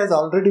father has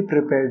already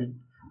prepared.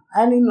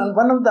 And in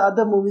one of the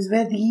other movies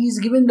where he is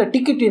given the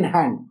ticket in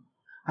hand,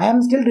 I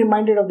am still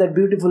reminded of that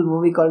beautiful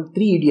movie called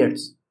Three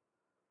Idiots.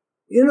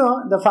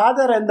 The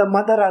father and the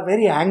mother are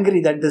very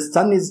angry that the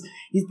son is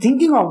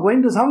thinking of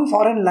going to some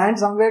foreign land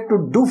somewhere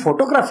to do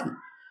photography.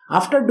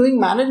 After doing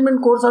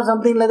management course or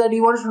something like that, he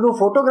wants to do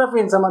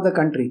photography in some other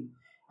country.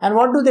 And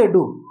what do?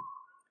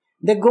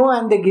 They go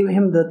and they give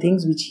him the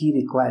things which he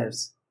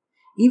requires.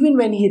 Even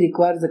when he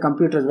requires the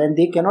computers, when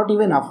they cannot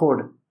even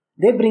afford,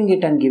 they bring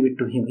it and give it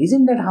to him.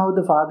 Isn't that how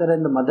the father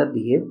and the mother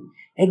behave?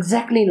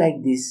 Exactly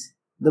like this,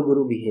 the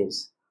Guru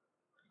behaves.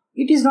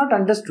 It is not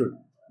understood.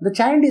 The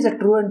child is a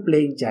truant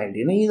playing child.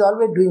 He is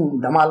always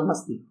doing dhamal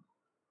masti.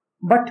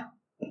 But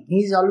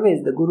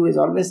the Guru is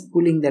always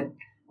pulling that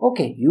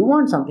Okay, you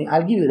want something,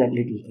 I'll give you that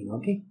little thing,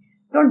 okay?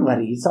 Don't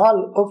worry, it's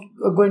all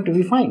going to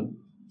be fine.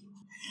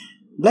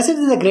 Blessed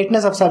is the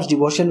greatness of such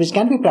devotion which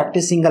can be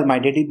practiced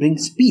single-minded. It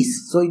brings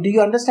peace. So do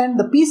you understand?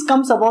 The peace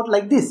comes about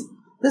like this.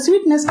 The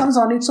sweetness comes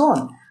on its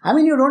own. I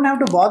mean, you don't have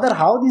to bother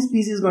how this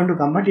peace is going to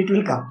come, but it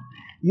will come.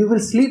 You will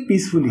sleep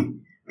peacefully.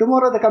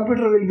 Tomorrow the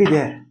computer will be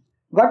there.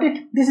 Got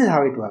it? This is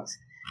how it works.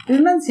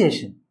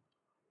 Renunciation.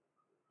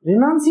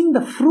 Renouncing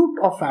the fruit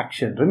of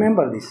action.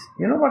 Remember this.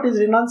 You know what is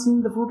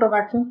renouncing the fruit of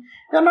action?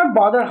 You are not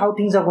bothered how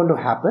things are going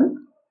to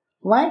happen.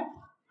 Why?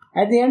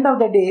 At the end of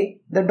the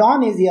day, the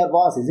dawn is your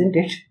boss, isn't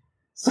it?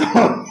 So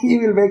he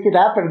will make it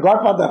happen.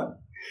 Godfather.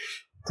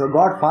 So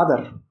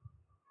Godfather.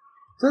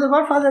 So the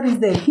Godfather is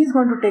there. He's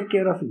going to take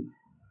care of you.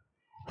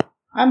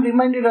 I'm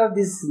reminded of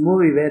this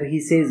movie where he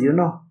says,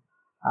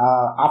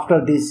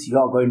 after this you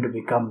are going to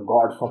become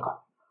Godfucker.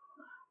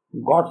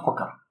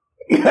 Godfucker.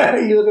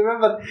 You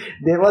remember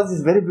there was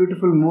this very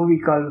beautiful movie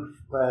called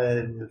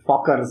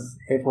Fockers,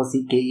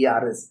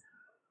 Fockers.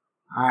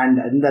 And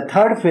in the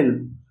third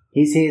film,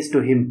 he says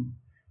to him,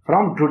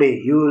 from today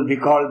you will be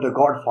called the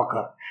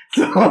Godfucker.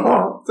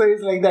 So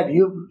it's like that.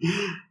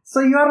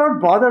 So you are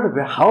not bothered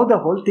with how the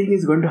whole thing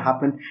is going to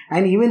happen.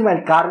 And even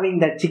while carving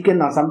that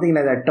chicken or something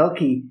like that,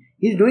 turkey,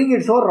 he's doing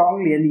it so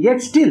wrongly, and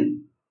yet still,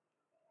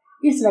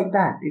 it's like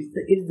that.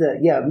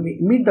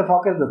 Meet the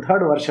Fockers, the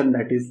third version,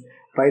 that is,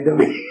 by the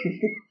way.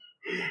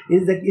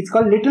 It's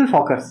called Little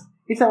Fockers.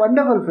 It's a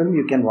wonderful film.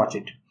 You can watch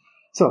it.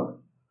 So,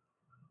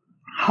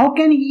 how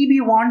can he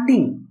be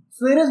wanting?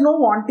 So there is no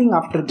wanting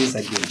after this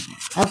again.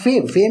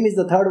 Fame. Fame is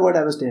the third word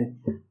I was telling.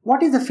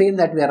 What is the fame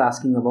that we are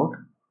asking about?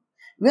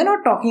 We are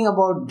not talking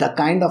about the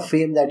kind of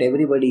fame that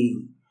everybody...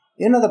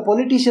 the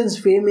politicians'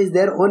 fame is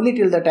there only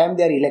till the time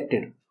they are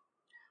elected.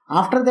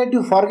 After that,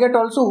 you forget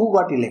also who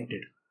got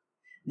elected.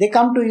 They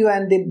come to you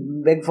and they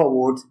beg for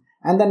votes.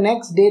 And the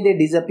next day they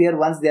disappear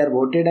once they are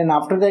voted. And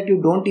after that,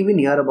 you don't even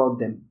hear about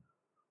them.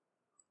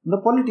 The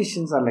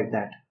politicians are like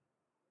that.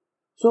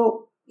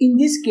 So, in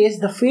this case,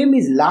 the fame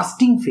is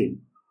lasting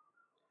fame.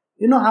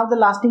 You know how the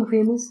lasting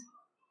fame is?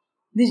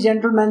 This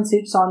gentleman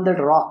sits on that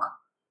rock,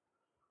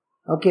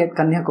 at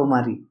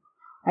Kanyakumari,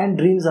 and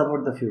dreams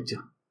about the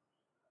future.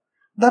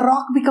 The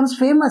rock becomes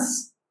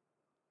famous.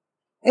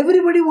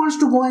 Everybody wants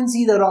to go and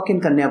see the rock in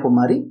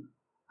Kanyakumari.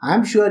 I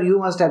am sure you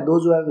must have,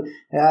 those who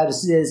have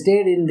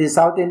stayed in the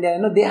South India,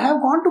 they have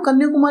gone to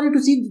Kanyakumari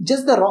to see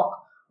just the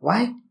rock.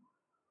 Why?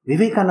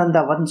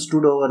 Vivekananda once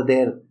stood over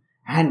there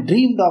and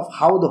dreamed of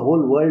how the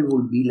whole world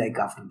would be like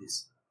after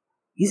this.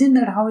 Isn't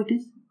that how it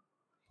is?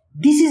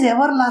 This is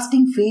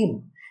everlasting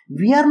fame.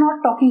 We are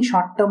not talking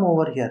short term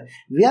over here.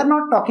 We are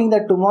not talking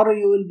that tomorrow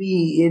you will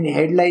be in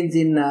headlines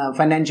in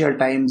Financial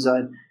Times,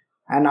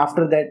 and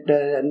after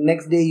that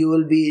next day you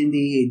will be in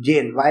the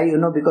jail. Why?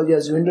 Because you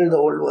have swindled the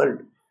whole world.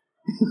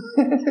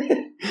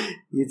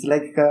 It's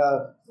like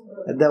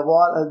the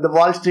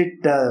Wall Street,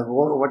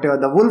 whatever,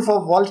 the Wolf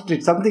of Wall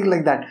Street, something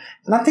like that.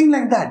 Nothing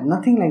like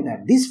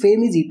that. This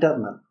fame is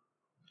eternal.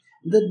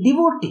 The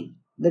devotee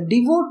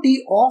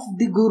of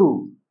the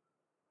Guru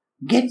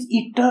gets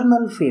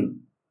eternal fame.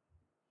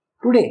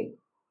 Today,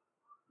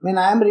 when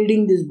I am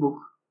reading this book,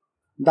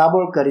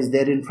 Dabolkar is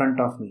there in front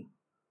of me.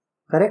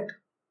 Correct?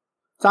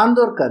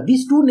 Chandorkar.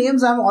 These two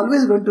names I am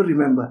always going to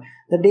remember.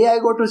 The day I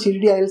go to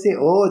Shirdi, I will say,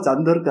 oh,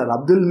 Chandorkar,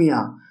 Abdul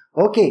Mian.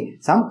 Okay,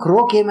 some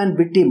crow came and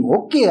bit him.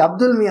 Okay,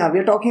 Abdul Mian, we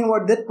are talking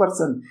about that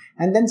person.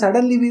 And then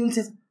suddenly we will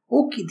say,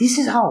 okay, this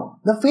is how.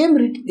 The fame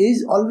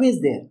is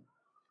always there.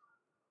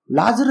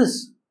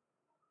 Lazarus.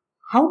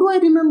 How do I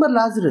remember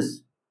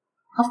Lazarus?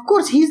 Of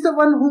course, he is the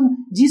one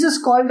whom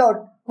Jesus called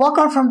out. Walk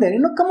out from there.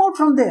 Come out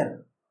from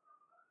there.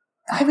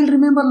 I will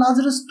remember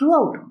Lazarus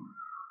throughout.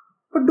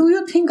 But do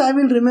you think I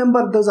will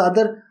remember those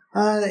other,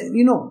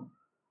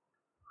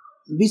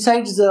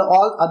 besides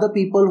all other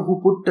people who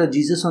put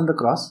Jesus on the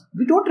cross?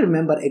 We don't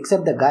remember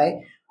except the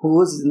guy who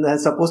was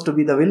supposed to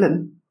be the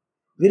villain.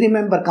 We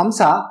remember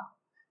Kamsa.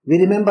 We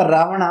remember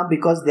Ravana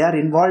because they are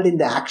involved in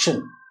the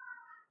action.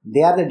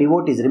 They are the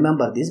devotees.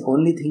 Remember this.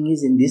 Only thing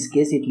is, in this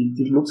case,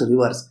 it looks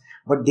reverse.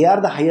 But they are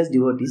the highest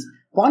devotees.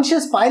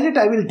 Pontius Pilate,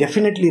 I will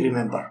definitely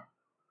remember.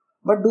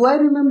 But do I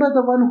remember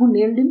the one who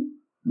nailed him?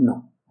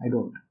 No, I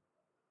don't.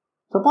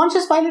 So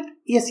Pontius Pilate,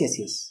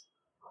 yes.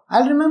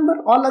 I'll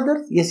remember all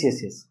others, yes.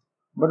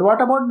 But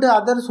what about the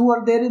others who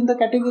are there in the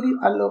category?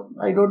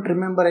 I don't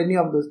remember any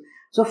of those.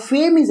 So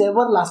fame is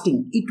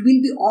everlasting. It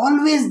will be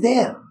always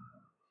there.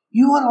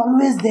 You are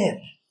always there.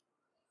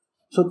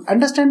 So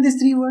understand these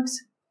three words.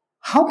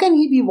 How can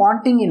he be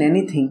wanting in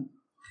anything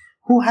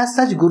who has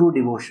such Guru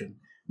devotion?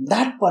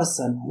 That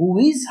person who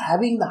is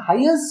having the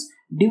highest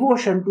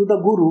devotion to the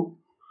Guru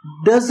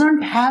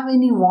doesn't have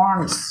any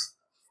wants,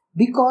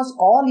 because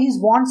all his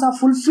wants are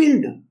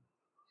fulfilled.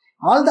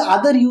 All the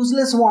other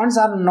useless wants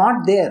are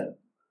not there.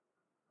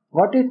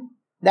 Got it?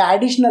 The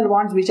additional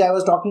wants which I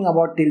was talking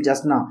about till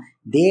just now,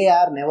 they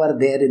are never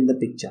there in the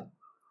picture.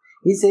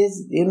 He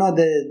says,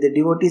 the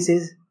devotee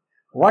says,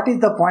 what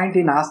is the point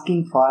in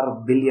asking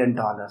for $1 billion?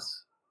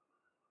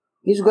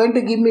 It's going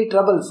to give me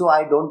trouble, so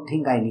I don't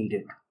think I need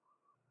it.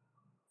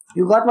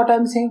 You got what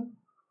I'm saying?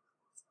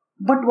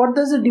 But what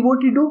does the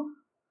devotee do?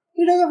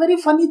 He does a very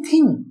funny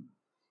thing.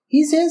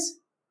 He says,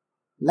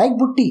 like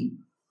Bhutti,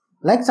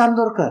 like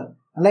Chandorkar,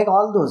 like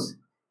all those,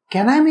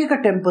 can I make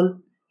a temple?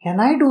 Can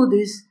I do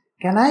this?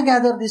 Can I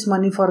gather this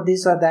money for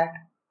this or that?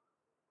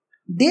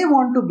 They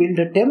want to build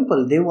a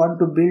temple. They want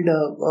to build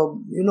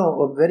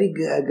a very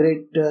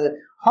great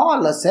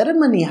hall. A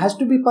ceremony has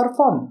to be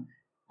performed,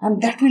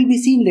 and that will be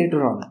seen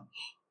later on.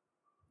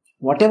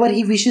 Whatever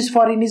he wishes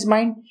for in his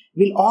mind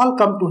will all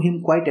come to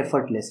him quite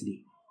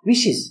effortlessly.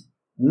 Wishes,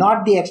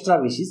 not the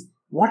extra wishes.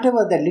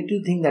 Whatever the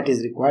little thing that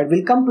is required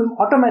will come to him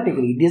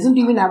automatically. He doesn't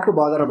even have to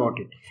bother about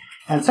it.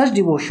 And such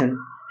devotion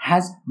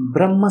has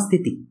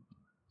Brahmasthiti.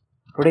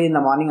 Today in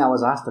the morning I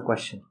was asked the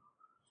question,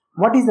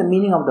 what is the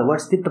meaning of the word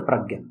Sthita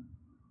Pragya?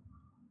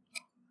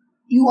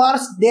 You are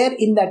there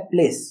in that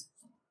place.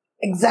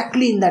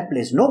 Exactly in that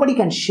place. Nobody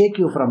can shake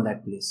you from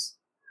that place.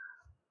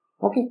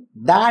 Okay?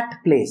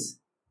 That place.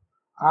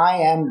 I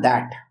am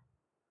that.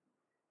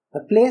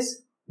 The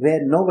place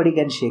where nobody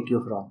can shake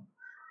you from.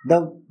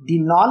 The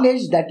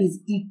knowledge that is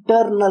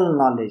eternal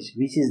knowledge,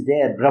 which is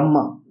there,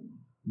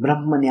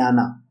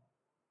 Brahmanyana.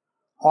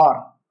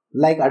 Or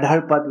like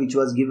Adharpad, which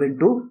was given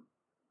to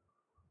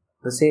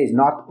the sage,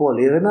 North Pole,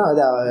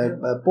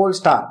 the pole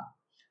star,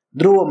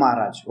 Dhruva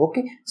Maharaj.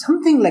 Okay?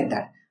 Something like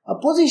that. A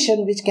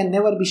position which can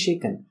never be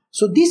shaken.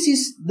 So this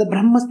is the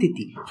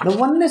Brahmasthiti, the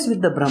oneness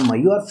with the Brahma.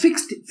 You are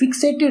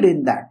fixated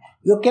in that.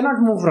 You cannot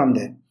move from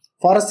there.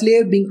 For a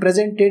slave being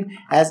presented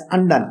as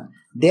undone,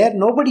 there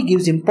nobody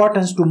gives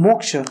importance to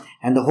moksha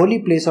and the holy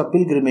place of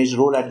pilgrimage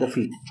roll at the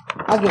feet.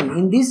 Again,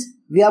 in this,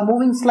 we are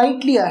moving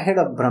slightly ahead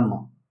of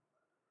Brahma.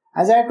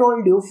 As I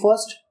told you,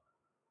 first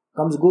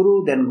comes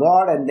Guru, then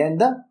God, and then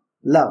the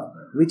love,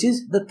 which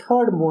is the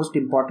third most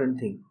important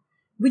thing.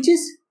 Which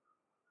is,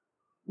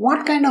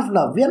 what kind of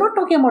love? We are not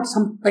talking about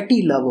some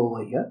petty love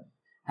over here.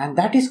 And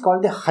that is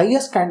called the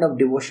highest kind of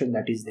devotion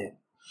that is there.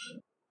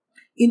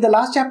 In the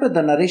last chapter,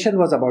 the narration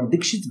was about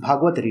Dikshit's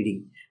Bhagavad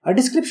reading, a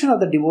description of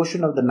the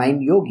devotion of the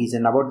 9 yogis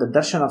and about the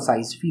darshan of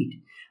Sai's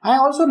feet. I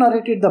also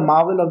narrated the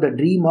marvel of the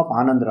dream of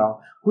Anand Rao,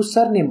 whose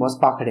surname was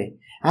Pakhade,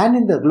 and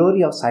in the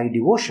glory of Sai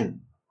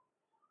devotion.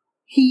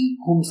 He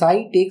whom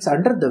Sai takes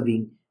under the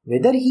wing,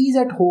 whether he is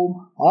at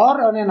home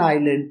or on an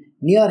island,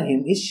 near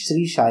him is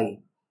Sri Sai.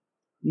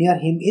 Near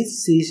him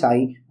is Sri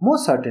Sai,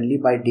 most certainly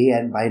by day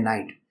and by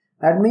night.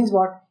 That means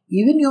what?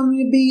 Even you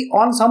may be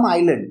on some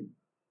island.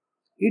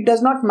 It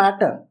does not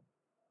matter.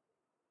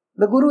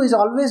 The Guru is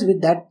always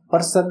with that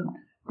person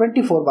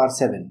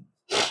 24/7.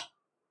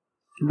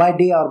 By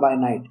day or by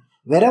night.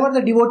 Wherever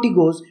the devotee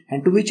goes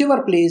and to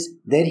whichever place,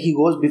 there he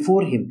goes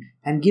before him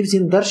and gives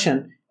him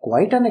darshan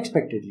quite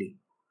unexpectedly.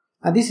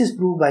 And this is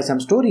proved by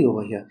some story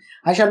over here.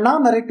 I shall now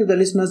narrate to the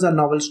listeners a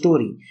novel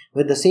story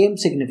with the same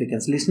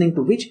significance, listening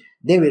to which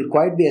they will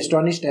quite be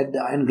astonished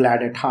and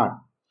glad at heart.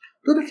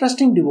 To the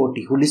trusting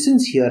devotee who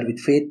listens here with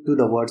faith to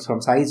the words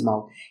from Sai's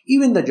mouth,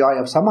 even the joy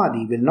of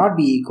Samadhi will not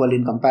be equal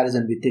in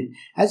comparison with it,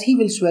 as he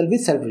will swell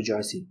with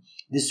self-rejoicing.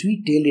 This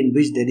sweet tale in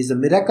which there is a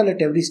miracle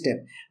at every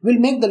step will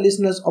make the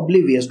listeners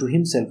oblivious to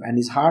himself, and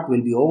his heart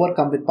will be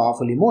overcome with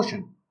powerful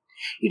emotion.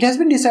 It has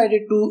been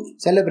decided to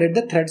celebrate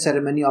the thread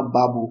ceremony of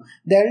Babu,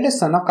 the eldest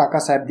son of Kaka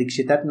Sahib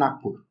Dikshit at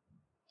Nagpur.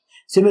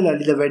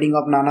 Similarly, the wedding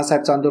of Nana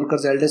Sahib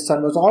Chandorkar's eldest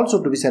son was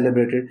also to be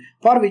celebrated,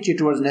 for which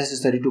it was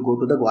necessary to go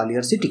to the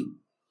Gwalior city.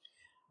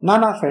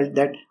 Nana felt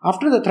that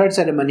after the thread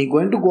ceremony,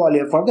 going to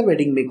Gwalior for the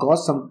wedding may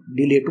cause some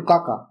delay to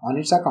Kaka on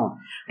its account.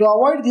 To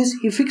avoid this,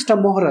 he fixed a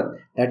muhurat,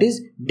 that is,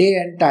 day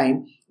and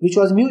time, which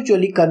was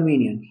mutually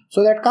convenient,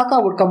 so that Kaka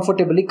would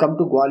comfortably come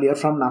to Gwalior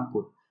from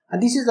Nagpur.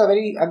 And this is a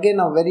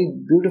very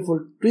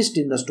beautiful twist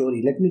in the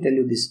story. Let me tell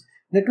you this.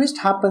 The twist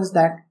happens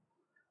that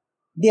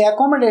the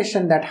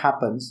accommodation that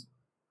happens,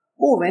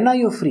 when are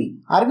you free?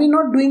 Are we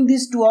not doing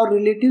this to our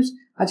relatives?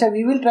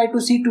 We will try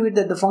to see to it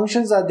that the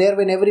functions are there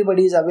when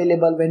everybody is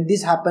available, when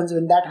this happens,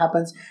 when that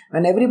happens,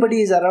 when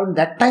everybody is around,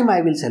 that time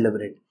I will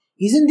celebrate.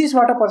 Isn't this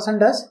what a person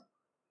does?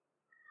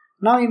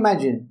 Now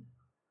imagine,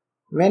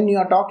 when you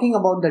are talking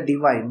about the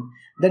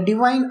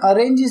divine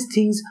arranges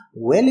things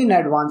well in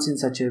advance in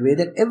such a way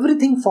that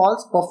everything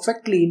falls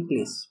perfectly in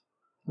place.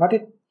 Got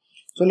it?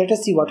 So let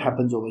us see what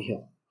happens over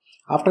here.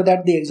 After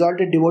that, the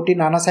exalted devotee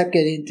Nana Sahib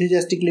came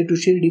enthusiastically to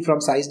Shirdi from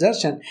Sai's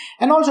darshan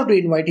and also to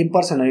invite him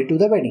personally to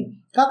the wedding.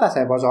 Kaka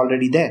Sahib was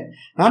already there.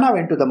 Nana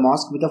went to the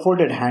mosque with the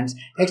folded hands,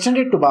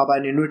 extended to Baba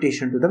an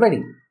invitation to the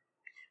wedding.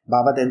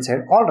 Baba then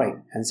said, "All right,"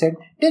 and said,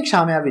 "Take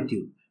Shamya with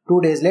you."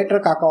 2 days later,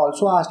 Kaka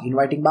also asked,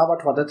 inviting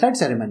Baba for the thread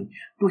ceremony.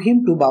 To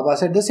him too, Baba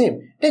said the same,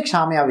 "Take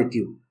Shamya with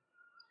you."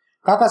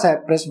 Kaka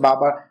Sahib pressed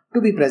Baba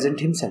to be present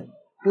himself.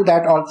 To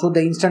that also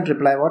the instant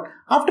reply was,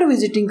 "After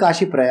visiting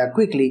Kashi Prayag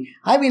quickly,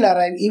 I will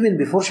arrive even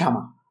before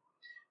Shama."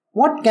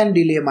 What can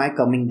delay my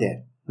coming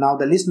there? Now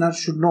the listener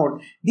should note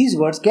these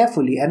words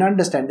carefully and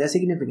understand their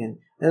significance.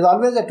 There is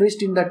always a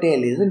twist in the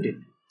tale, isn't it?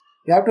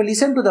 You have to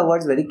listen to the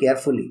words very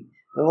carefully.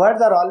 The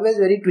words are always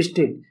very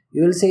twisted.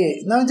 You will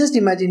say, now just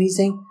imagine he's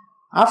saying,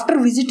 after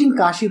visiting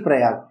Kashi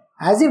Prayag,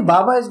 as if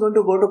Baba is going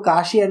to go to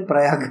Kashi and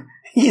Prayag.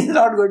 He is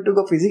not going to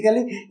go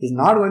physically, he is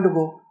not going to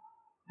go.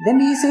 Then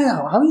he says,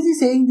 how is he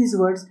saying these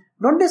words?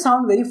 Don't they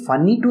sound very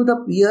funny to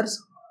the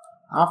ears?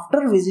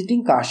 After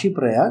visiting Kashi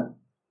Prayag,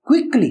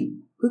 quickly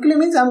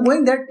means I'm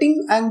going that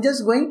thing, I'm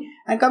just going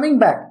and coming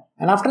back.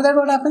 And after that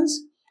what happens?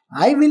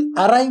 I will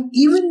arrive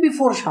even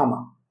before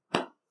Shama.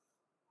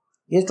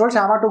 He has told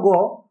Shama to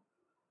go,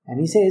 and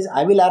he says,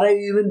 I will arrive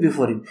even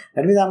before him.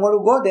 That means I'm going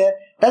to go there,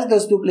 touch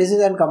those two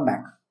places and come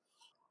back.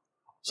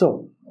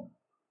 So,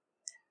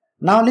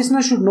 now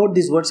listeners should note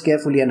these words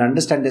carefully and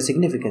understand their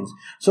significance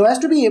so as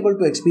to be able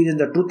to experience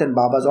the truth and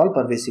Baba's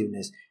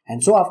all-pervasiveness.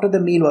 And so after the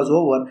meal was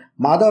over,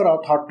 Madhav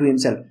Rao thought to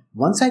himself,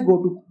 once I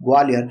go to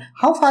Gwalior,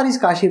 how far is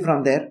Kashi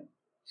from there?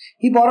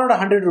 He borrowed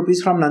 100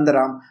 rupees from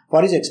Nandaram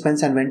for his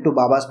expense and went to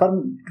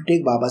to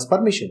take Baba's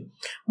permission.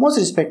 Most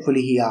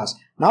respectfully he asked,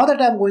 now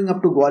that I am going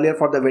up to Gwalior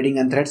for the wedding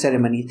and thread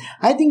ceremony,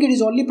 I think it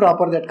is only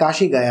proper that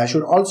Kashi Gaya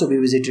should also be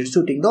visited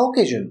suiting the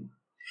occasion.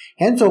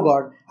 Hence, O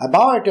God, I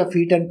bow at your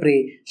feet and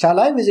pray, shall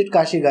I visit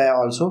Kashi Gaya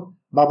also?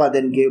 Baba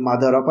then gave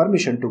Madhav Rao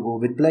permission to go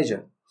with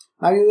pleasure.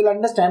 Now you will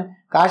understand,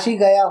 Kashi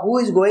Gaya, who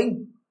is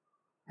going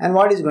and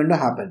what is going to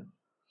happen.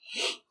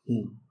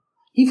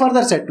 He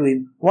further said to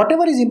him, what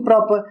is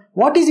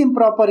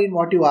improper in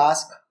what you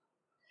ask?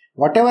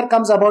 Whatever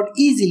comes about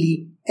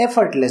easily,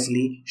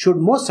 effortlessly, should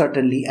most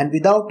certainly and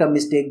without a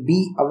mistake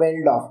be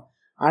availed of.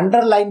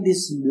 Underline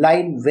this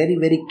line very,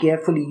 very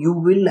carefully. You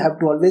will have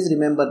to always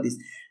remember this.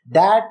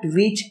 That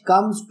which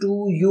comes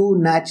to you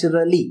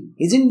naturally.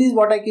 Isn't this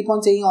what I keep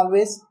on saying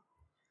always?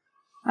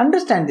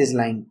 Understand this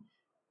line.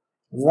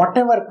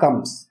 Whatever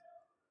comes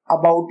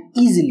about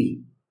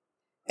easily,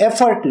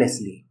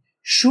 effortlessly,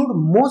 should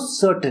most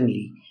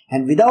certainly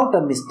and without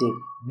a mistake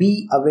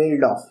be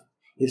availed of.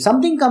 If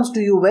something comes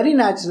to you very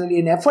naturally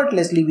and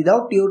effortlessly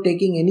without you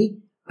taking any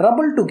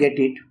trouble to get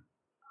it,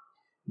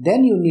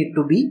 then you need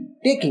to be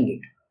taking it.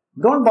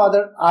 Don't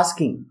bother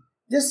asking.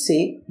 Just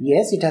say,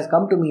 yes, it has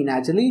come to me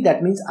naturally.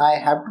 That means I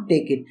have to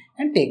take it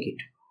and take it.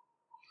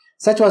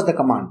 Such was the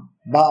command.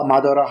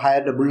 Madhav Rao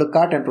hired a bullock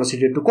cart and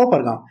proceeded to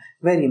Kopargaon,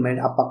 where he met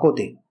Appa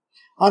Kote.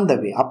 On the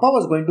way, Appa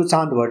was going to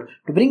Chandwad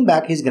to bring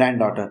back his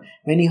granddaughter.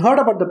 When he heard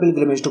about the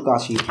pilgrimage to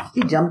Kashi,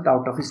 he jumped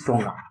out of his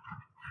tonga.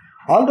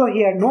 Although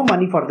he had no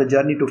money for the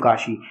journey to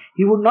Kashi,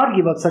 he would not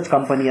give up such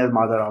company as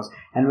Madhav Rao's.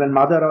 And when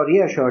Madhav Rao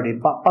reassured him,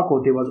 Appa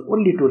Kote was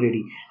only too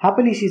ready.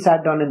 Happily, he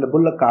sat down in the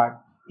bullock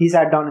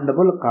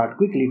cart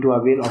quickly to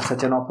avail of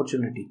such an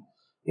opportunity.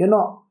 You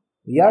know,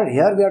 we are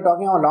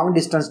talking about long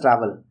distance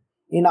travel.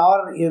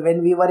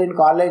 When we were in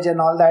college and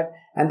all that,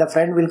 and the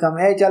friend will come,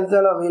 hey,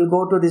 chalo, we'll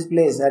go to this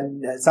place,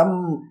 and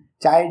some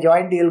chai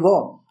joint he'll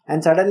go,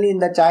 and suddenly in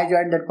the chai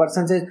joint that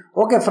person says,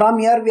 okay, from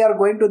here we are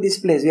going to this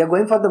place, we are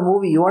going for the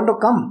movie, you want to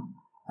come?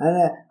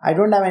 I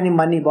don't have any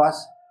money,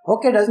 boss.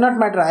 Okay, does not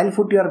matter, I'll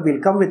foot your bill,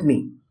 come with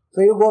me.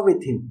 So you go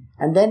with him.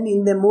 And then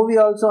in the movie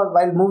also,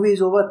 while movie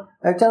is over,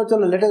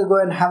 chalo, let us go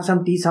and have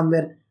some tea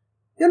somewhere.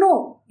 You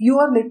know, you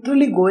are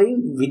literally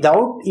going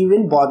without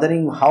even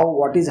bothering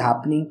what is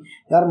happening.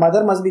 Your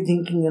mother must be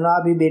thinking,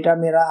 abhi beta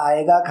mera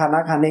aayega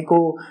khana khane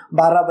ko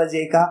 12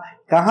 baje ka.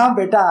 Kahan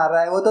beta aa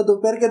raha hai? Wo to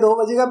dophar ke 2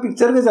 baje ka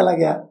picture mein chala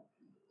gaya.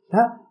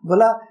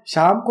 Bola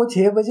शाम को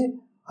 6 बजे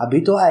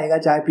अभी तो आएगा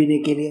चाय पीने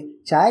के लिए.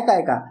 चाय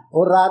काय का?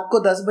 और रात को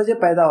 10 बजे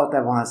पैदा होता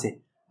है वहां से.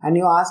 And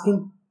you ask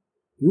him,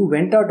 you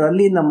went out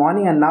early in the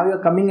morning and now you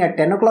are coming at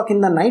 10 o'clock in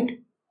the night?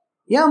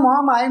 Yeah,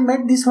 mom, I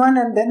met this one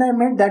and then I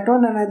met that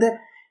one and another.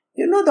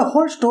 You know, the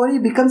whole story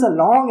becomes a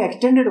long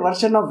extended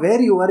version of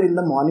where you were in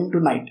the morning to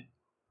night.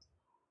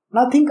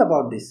 Now think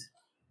about this.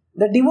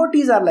 The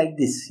devotees are like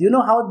this. You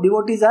know how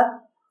devotees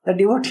are? The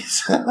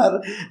devotees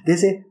are, they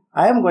say,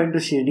 I am going to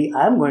Shirdi,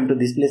 I am going to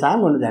this place, I am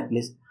going to that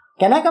place.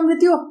 Can I come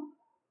with you?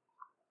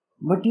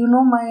 But you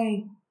know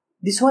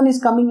this one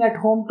is coming at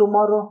home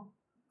tomorrow.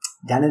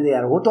 जाने दे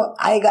यार, वो तो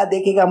आएगा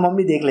देखेगा,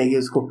 mummy देख लेगी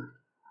उसको.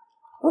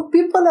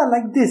 People are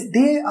like this.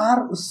 They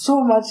are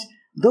so much,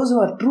 those who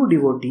are true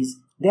devotees,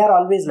 they are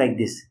always like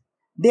this.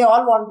 They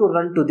all want to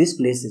run to these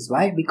places.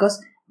 Why?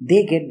 Because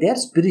they get their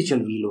spiritual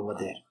wheel over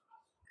there.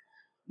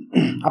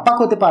 Appa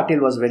Kote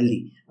Patil was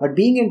wealthy, but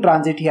being in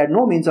transit, he had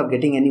no means of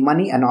getting any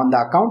money, and on the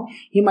account,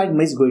 he might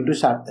miss going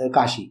to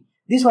Kashi.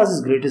 This was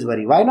his greatest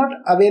worry. Why not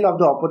avail of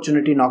the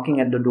opportunity knocking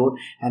at the door,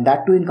 and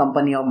that too in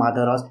company of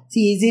Madhav Rao?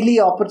 See, easily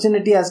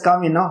opportunity has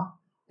come,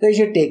 so you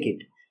should take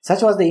it.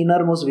 Such was the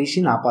innermost wish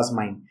in Appa's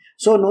mind.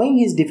 So, knowing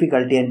his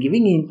difficulty and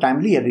giving him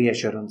timely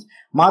reassurance,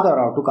 Madhav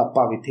Rao took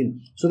Appa with him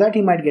so that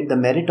he might get the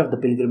merit of the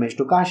pilgrimage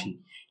to Kashi.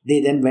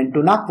 They then went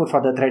to Nagpur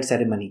for the thread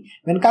ceremony,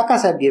 when Kaka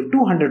Sahib gave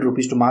 200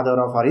 rupees to Madhav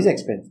Rao for his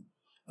expense.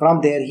 From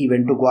there, he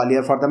went to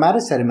Gwalior for the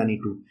marriage ceremony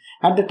too.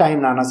 At the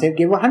time, Nana Sahib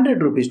gave 100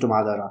 rupees to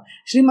Madhav Rao.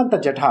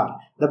 Srimanta Jathar,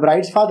 the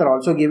bride's father,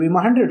 also gave him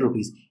 100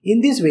 rupees.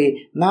 In this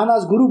way,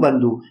 Nana's Guru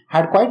Bandhu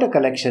had quite a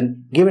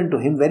collection given to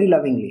him very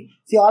lovingly.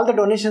 See, all the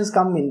donations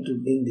come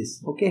in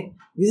this. Okay,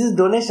 this is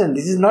donation.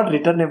 This is not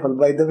returnable,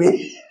 by the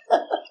way.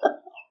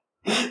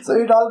 So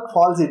it all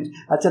falls in.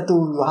 अच्छा तू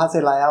वहाँ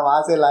से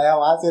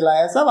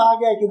लाया, सब आ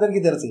गया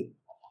किधर से.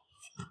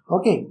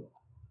 Okay,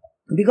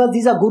 because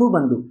these are Guru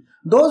Bandhu.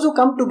 Those who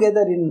come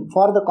together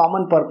for the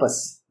common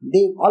purpose,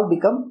 they all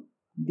become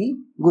the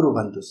Guru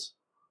Bandhus.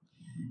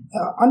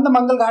 On the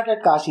Mangal Ghat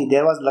at Kashi,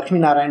 there was Lakshmi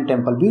Narayan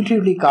temple,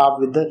 beautifully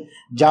carved with the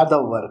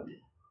Jadav work,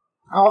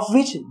 of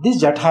which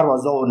this Jathar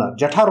was the owner.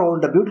 Jathar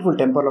owned the beautiful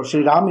temple of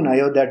Sri Ram in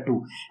Ayodhya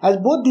too. As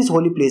both these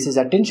holy places,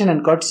 attention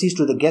and courtesies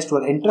to the guest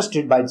were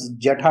entrusted by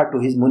Jathar to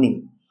his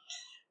Muni.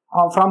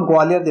 From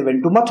Gwalior, they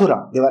went to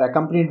Mathura. They were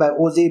accompanied by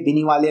Oze,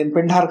 Biniwale and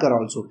Pendharkar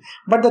also.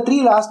 But the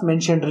three last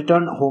mentioned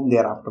returned home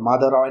thereafter.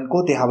 Madhavrao and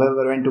Kote,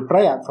 however, went to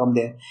Prayag from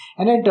there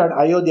and entered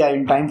Ayodhya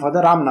in time for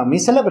the Ramnavami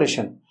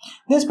celebration.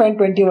 They spent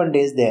 21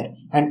 days there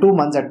and 2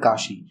 months at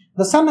Kashi.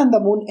 The sun and the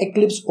moon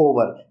eclipse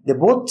over, they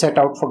both set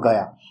out for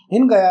Gaya.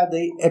 In Gaya,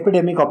 the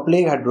epidemic of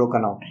plague had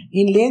broken out.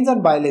 In lanes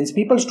and bylanes,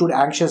 people stood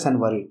anxious and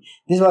worried.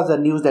 This was the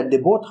news that they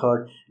both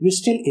heard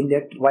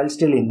while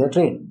still in the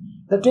train.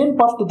 The train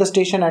puffed to the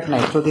station at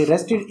night, so they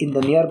rested in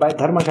the nearby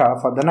Dharmashala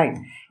for the night.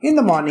 In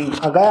the morning,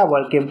 a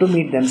Gayawal came to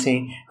meet them,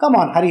 saying, "Come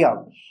on, hurry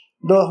out."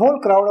 The whole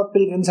crowd of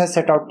pilgrims had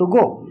set out to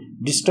go.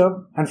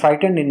 Disturbed and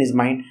frightened in his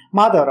mind,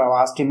 Madhavrao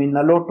asked him in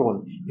a low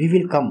tone, "We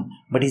will come,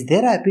 but is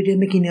there an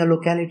epidemic in your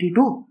locality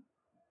too?"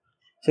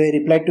 So he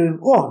replied to him,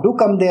 "Oh, do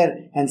come there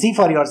and see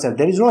for yourself.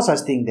 There is no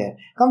such thing there.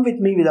 Come with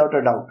me without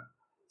a doubt."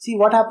 See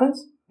what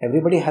happens?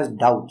 Everybody has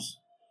doubts.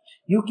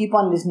 You keep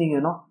on listening,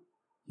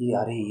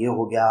 Are ye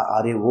ho gaya,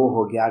 are wo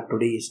ho gaya,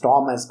 today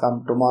storm has come,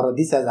 tomorrow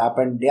this has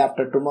happened, day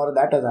after tomorrow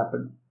that has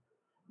happened.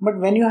 But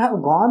when you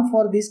have gone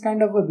for this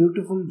kind of a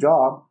beautiful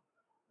job,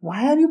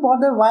 why are you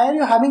bothered? Why are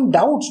you having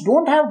doubts?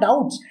 Don't have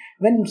doubts.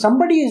 When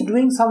somebody is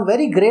doing some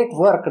very great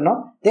work,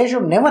 they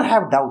should never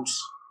have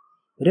doubts.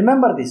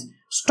 Remember this.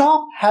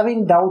 Stop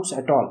having doubts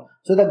at all.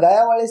 So the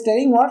Gayawal is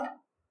telling what?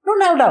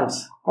 Don't have doubts.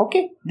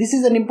 Okay? This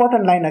is an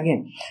important line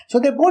again. So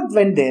they both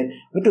went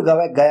to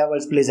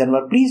Gayawal's place and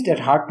were pleased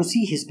at heart to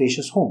see his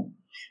spacious home.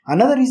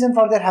 Another reason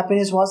for their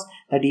happiness was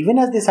that even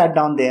as they sat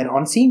down there,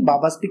 on seeing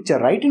Baba's picture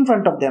right in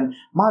front of them,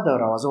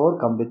 Madhavrao was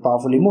overcome with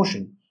powerful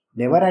emotion.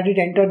 Never had it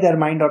entered their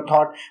mind or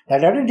thought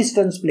that at a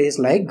distant place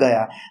like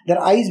Gaya,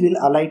 their eyes will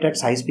alight at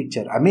Sai's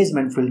picture.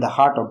 Amazement filled the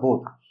heart of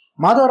both.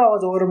 Madhavrao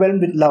was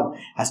overwhelmed with love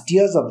as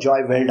tears of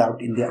joy welled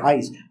out in their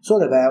eyes. So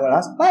the Gayawal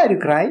asked, "Why are you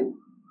crying?"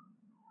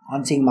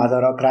 On seeing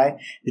Madhavrao cry,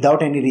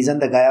 without any reason,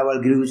 the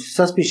Gayawal grew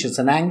suspicious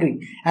and angry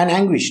and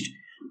anguished.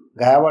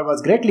 Gayawal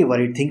was greatly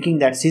worried, thinking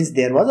that since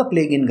there was a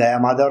plague in Gaya,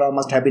 Madhavrao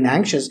must have been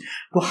anxious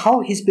to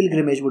how his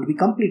pilgrimage would be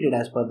completed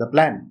as per the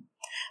plan.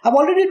 "I've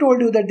already told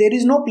you that there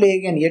is no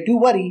plague and yet you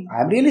worry.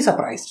 I am really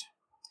surprised.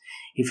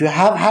 If you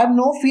have had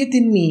no faith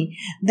in me,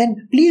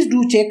 then please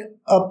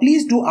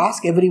do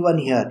ask everyone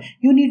here.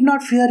 You need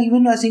not fear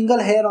even a single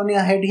hair on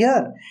your head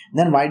here.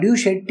 Then why do you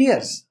shed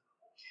tears?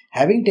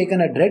 Having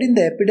taken a dread in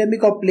the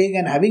epidemic of plague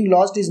and having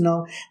lost his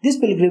nerve, this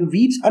pilgrim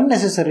weeps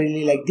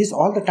unnecessarily like this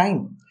all the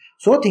time."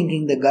 So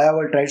thinking, the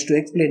Gayawal tries to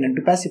explain and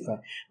to pacify.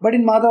 But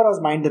in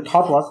Madhavrao's mind, the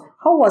thought was,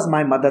 how was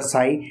my mother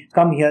Sai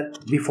come here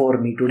before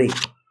me today?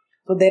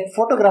 So that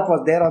photograph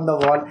was there on the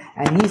wall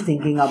and he is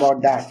thinking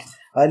about that.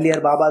 Earlier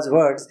Baba's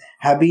words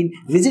have been,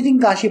 "Visiting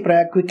Kashi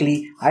Prayag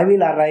quickly, I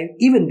will arrive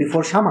even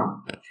before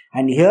Shama."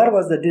 And here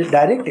was the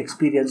direct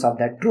experience of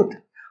that truth.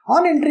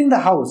 On entering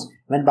the house,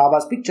 when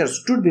Baba's picture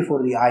stood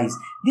before the eyes,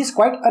 this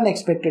quite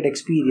unexpected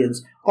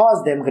experience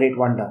caused them great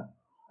wonder.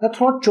 The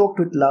throat choked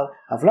with love,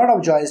 a flood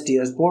of joyous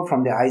tears poured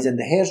from the eyes, and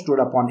the hair stood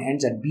upon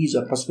ends and beads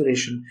of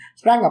perspiration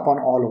sprang upon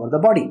all over the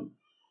body.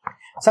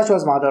 Such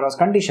was Madhavrau's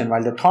condition,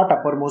 while the thought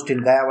uppermost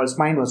in Gayawal's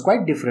mind was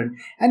quite different,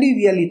 and he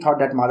really thought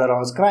that Madhavrao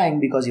was crying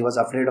because he was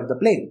afraid of the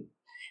plague.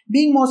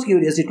 Being most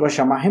curious, it was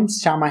Shama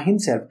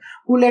himself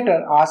who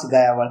later asked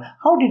Gayawal,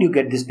 "How did you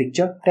get this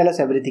picture? Tell us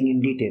everything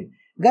in detail."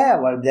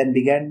 Gayawal then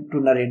began to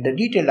narrate the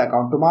detailed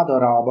account to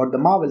Madhavrao about the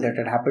marvel that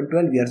had happened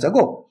 12 years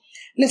ago.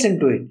 Listen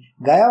to it.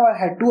 Gayawal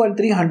had 200 and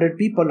 300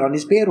 people on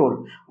his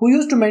payroll who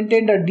used to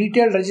maintain a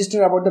detailed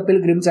register about the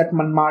pilgrims at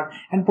Manmad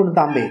and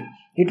Puntambe.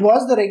 It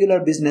was the regular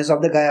business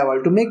of the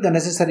Gayawal to make the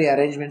necessary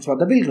arrangements for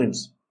the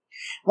pilgrims.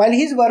 While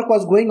his work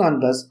was going on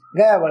thus,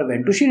 Gayawal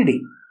went to Shirdi.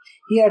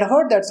 He had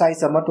heard that Sai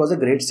Samat was a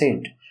great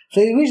saint,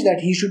 so he wished that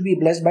he should be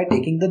blessed by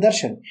taking the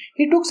darshan.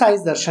 He took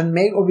Sai's darshan,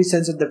 made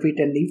obeisance at the feet,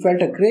 and he felt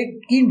a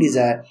great keen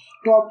desire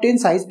to obtain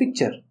Sai's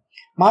picture.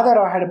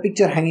 Madhavrao had a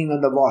picture hanging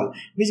on the wall,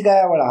 which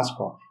Gayawal asked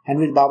for, and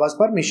with Baba's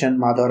permission,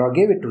 Madhavrao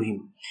gave it to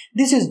him.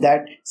 "This is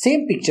that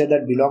same picture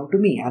that belonged to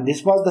me, and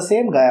this was the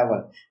same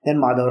Gayawal." Then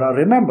Madhavrao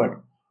remembered.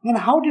 "And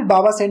how did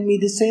Baba send me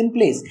this same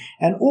place?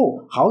 And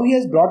oh, how he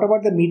has brought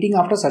about the meeting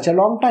after such a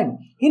long time.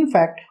 In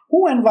fact,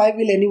 who and why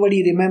will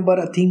anybody remember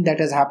a thing that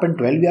has happened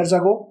 12 years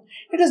ago?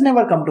 It has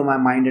never come to my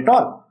mind at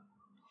all."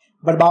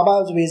 But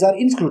Baba's ways are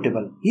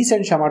inscrutable. He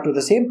sent Shama to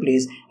the same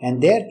place,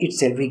 and there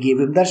itself he gave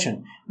him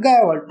darshan.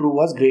 Gayawal too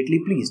was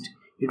greatly pleased.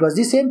 It was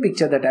the same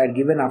picture that I had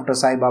given after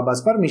Sai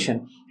Baba's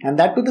permission, and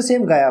that to the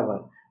same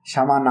Gayawal.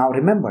 Shama now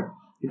remembered.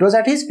 It was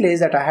at his place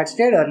that I had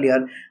stayed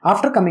earlier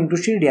after coming to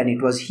Shirdi, and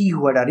it was he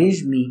who had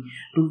arranged me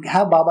to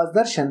have Baba's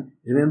darshan,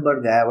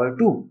 remembered Gayawal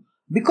too.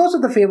 Because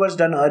of the favours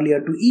done earlier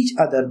to each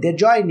other, their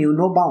joy knew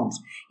no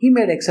bounds. He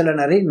made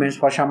excellent arrangements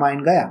for Shama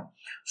in Gaya.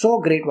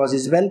 So great was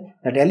his wealth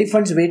that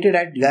elephants waited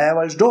at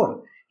Gayawal's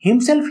door.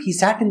 Himself he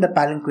sat in the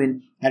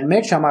palanquin and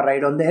made Shama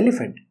ride on the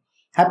elephant.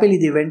 Happily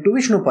they went to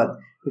Vishnupad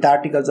with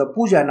articles of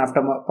puja, and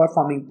after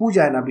performing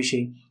puja and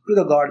abhishek to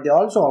the god, they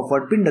also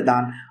offered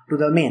pindadan to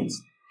the mains.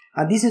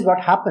 And this is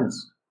what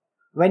happens.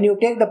 When you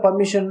take the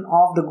permission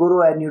of the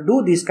Guru and you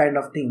do these kind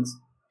of things,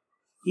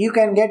 you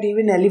can get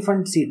even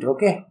elephant seat,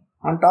 okay,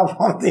 on top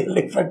of the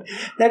elephant.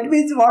 That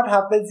means what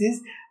happens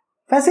is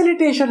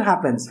facilitation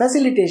happens.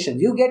 Facilitation.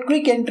 You get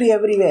quick entry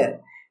everywhere.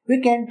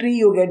 Quick entry,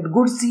 you get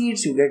good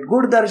seats, you get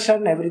good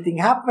darshan, everything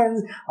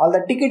happens, all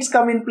the tickets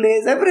come in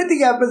place, everything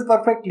happens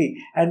perfectly.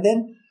 And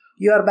then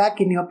you are back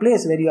in your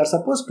place where you are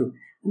supposed to.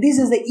 This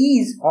is the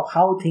ease of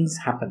how things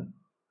happen.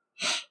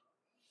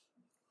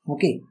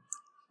 Okay.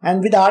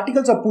 And with the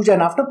articles of puja,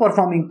 and after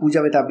performing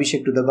puja with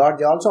abhishek to the god,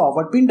 they also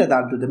offered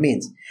pindadan to the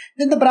mains.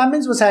 Then the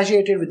Brahmins were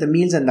satiated with the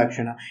meals and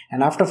dakshina,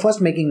 and after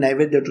first making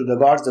naivedya to the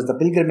gods, thus the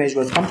pilgrimage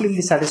was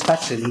completely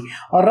satisfactory,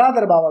 or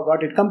rather Baba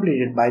got it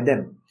completed by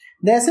them.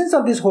 The essence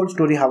of this whole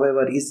story,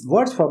 however, is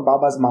words from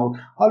Baba's mouth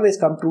always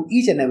come true.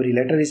 Each and every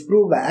letter is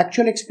proved by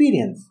actual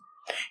experience.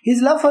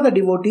 His love for the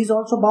devotee is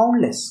also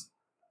boundless.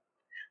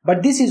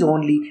 But this is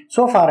only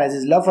so far as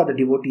his love for the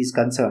devotee is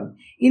concerned.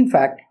 In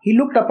fact, he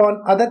looked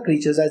upon other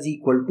creatures as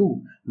equal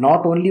too.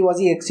 Not only was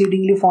he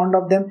exceedingly fond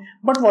of them,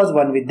 but was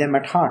one with them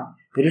at heart.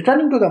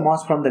 Returning to the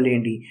mosque from the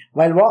Lendi,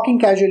 while walking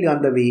casually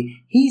on the way,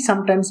 he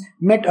sometimes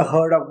met a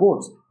herd of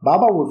goats.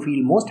 Baba would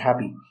feel most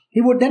happy. He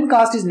would then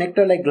cast his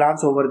nectar-like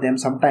glance over them,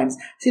 sometimes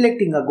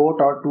selecting a goat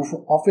or two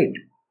of it.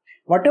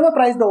 Whatever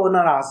price the owner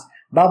asked,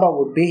 Baba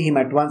would pay him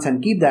at once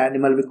and keep the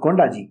animal with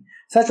Kondaji.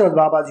 Such was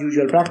Baba's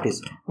usual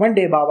practice. One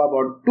day Baba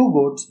bought 2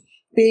 goats,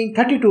 paying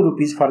 32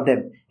 rupees for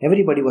them.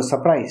 Everybody was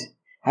surprised.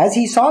 As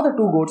he saw the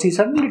 2 goats, he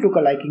suddenly took a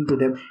liking to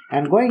them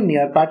and going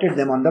near patted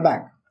them on the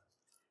back.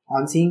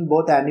 On seeing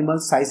both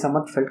animals, Sai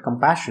Samat felt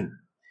compassion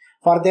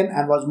for them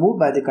and was moved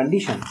by the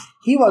condition.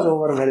 He was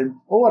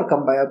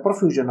overcome by a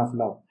profusion of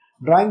love.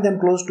 Drawing them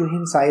close to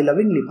him, Sai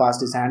lovingly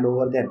passed his hand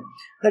over them.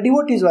 The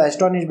devotees were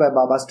astonished by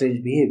Baba's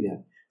strange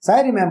behavior.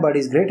 Sai remembered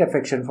his great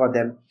affection for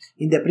them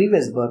in their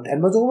previous birth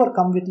and was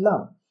overcome with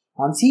love.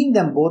 On seeing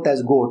them both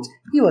as goats,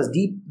 he was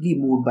deeply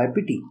moved by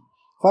pity.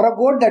 For a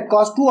goat that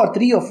cost 2 or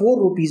 3 or 4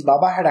 rupees,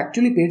 Baba had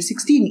actually paid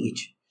 16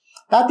 each.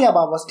 Tatya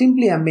Baba was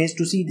simply amazed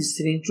to see this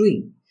strange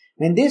doing.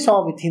 When they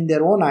saw with him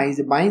their own eyes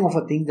the buying of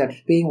a thing that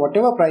was paying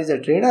whatever price the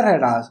trader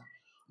had asked,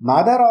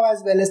 Madharao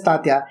as well as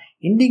Tatya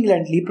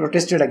indignantly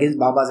protested against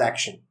Baba's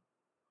action.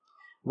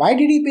 Why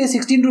did he pay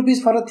 16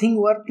 rupees for a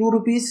thing worth 2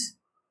 rupees?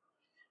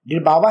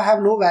 Did Baba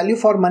have no value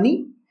for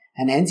money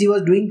and hence he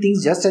was doing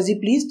things just as he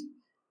pleased?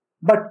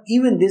 But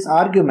even this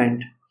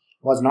argument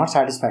was not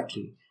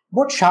satisfactory.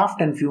 Both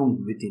chaffed and fumed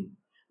within.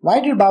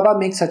 Why did Baba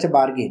make such a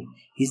bargain?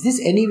 Is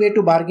this any way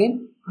to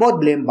bargain? Both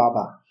blamed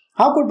Baba.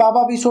 How could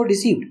Baba be so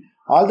deceived?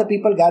 All the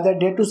people gathered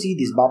there to see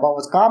this. Baba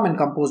was calm and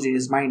composed in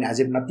his mind as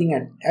if nothing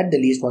at the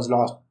least was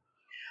lost.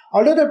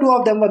 Although the 2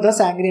 of them were thus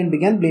angry and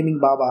began blaming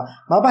Baba,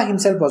 Baba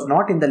himself was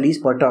not in the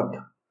least perturbed.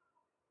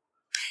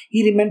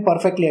 He remained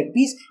perfectly at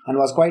peace and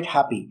was quite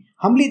happy.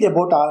 Humbly they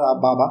both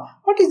asked Baba,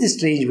 "What is this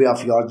strange way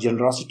of your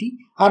generosity?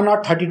 Are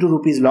not 32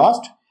 rupees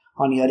lost?"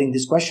 On hearing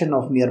this question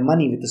of mere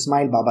money with a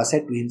smile, Baba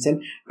said to himself,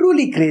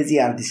 "Truly crazy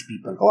are these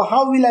people. Oh,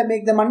 how will I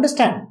make them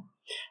understand?"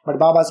 But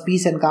Baba's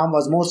peace and calm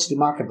was most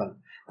remarkable.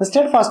 The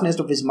steadfastness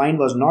of his mind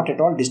was not at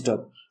all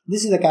disturbed.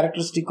 This is a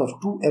characteristic of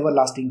true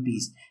everlasting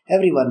peace.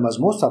 Everyone was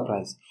most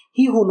surprised.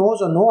 He who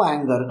knows no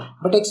anger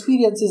but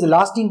experiences a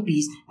lasting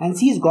peace and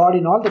sees God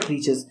in all the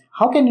creatures,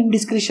 how can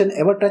indiscretion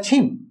ever touch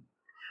him?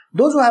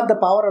 Those who have the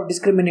power of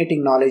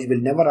discriminating knowledge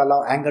will never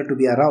allow anger to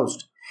be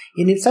aroused.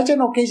 And if such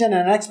an occasion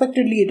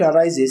unexpectedly it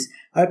arises,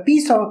 a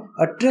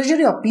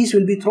treasury of peace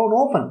will be thrown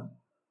open.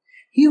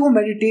 He who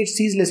meditates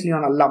ceaselessly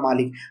on Allah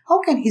Malik,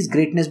 how can his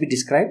greatness be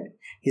described?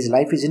 His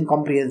life is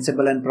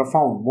incomprehensible and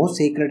profound, most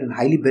sacred and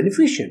highly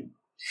beneficial.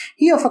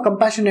 He of a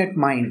compassionate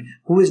mind,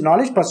 who is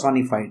knowledge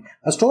personified,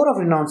 a store of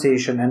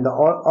renunciation and the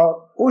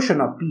ocean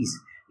of peace.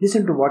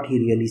 Listen to what he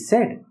really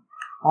said.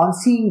 On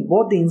seeing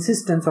both the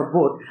insistence of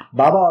both,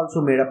 Baba also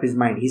made up his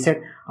mind. He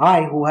said,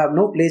 "I who have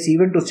no place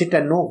even to sit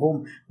and no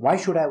home, why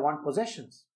should I want possessions?"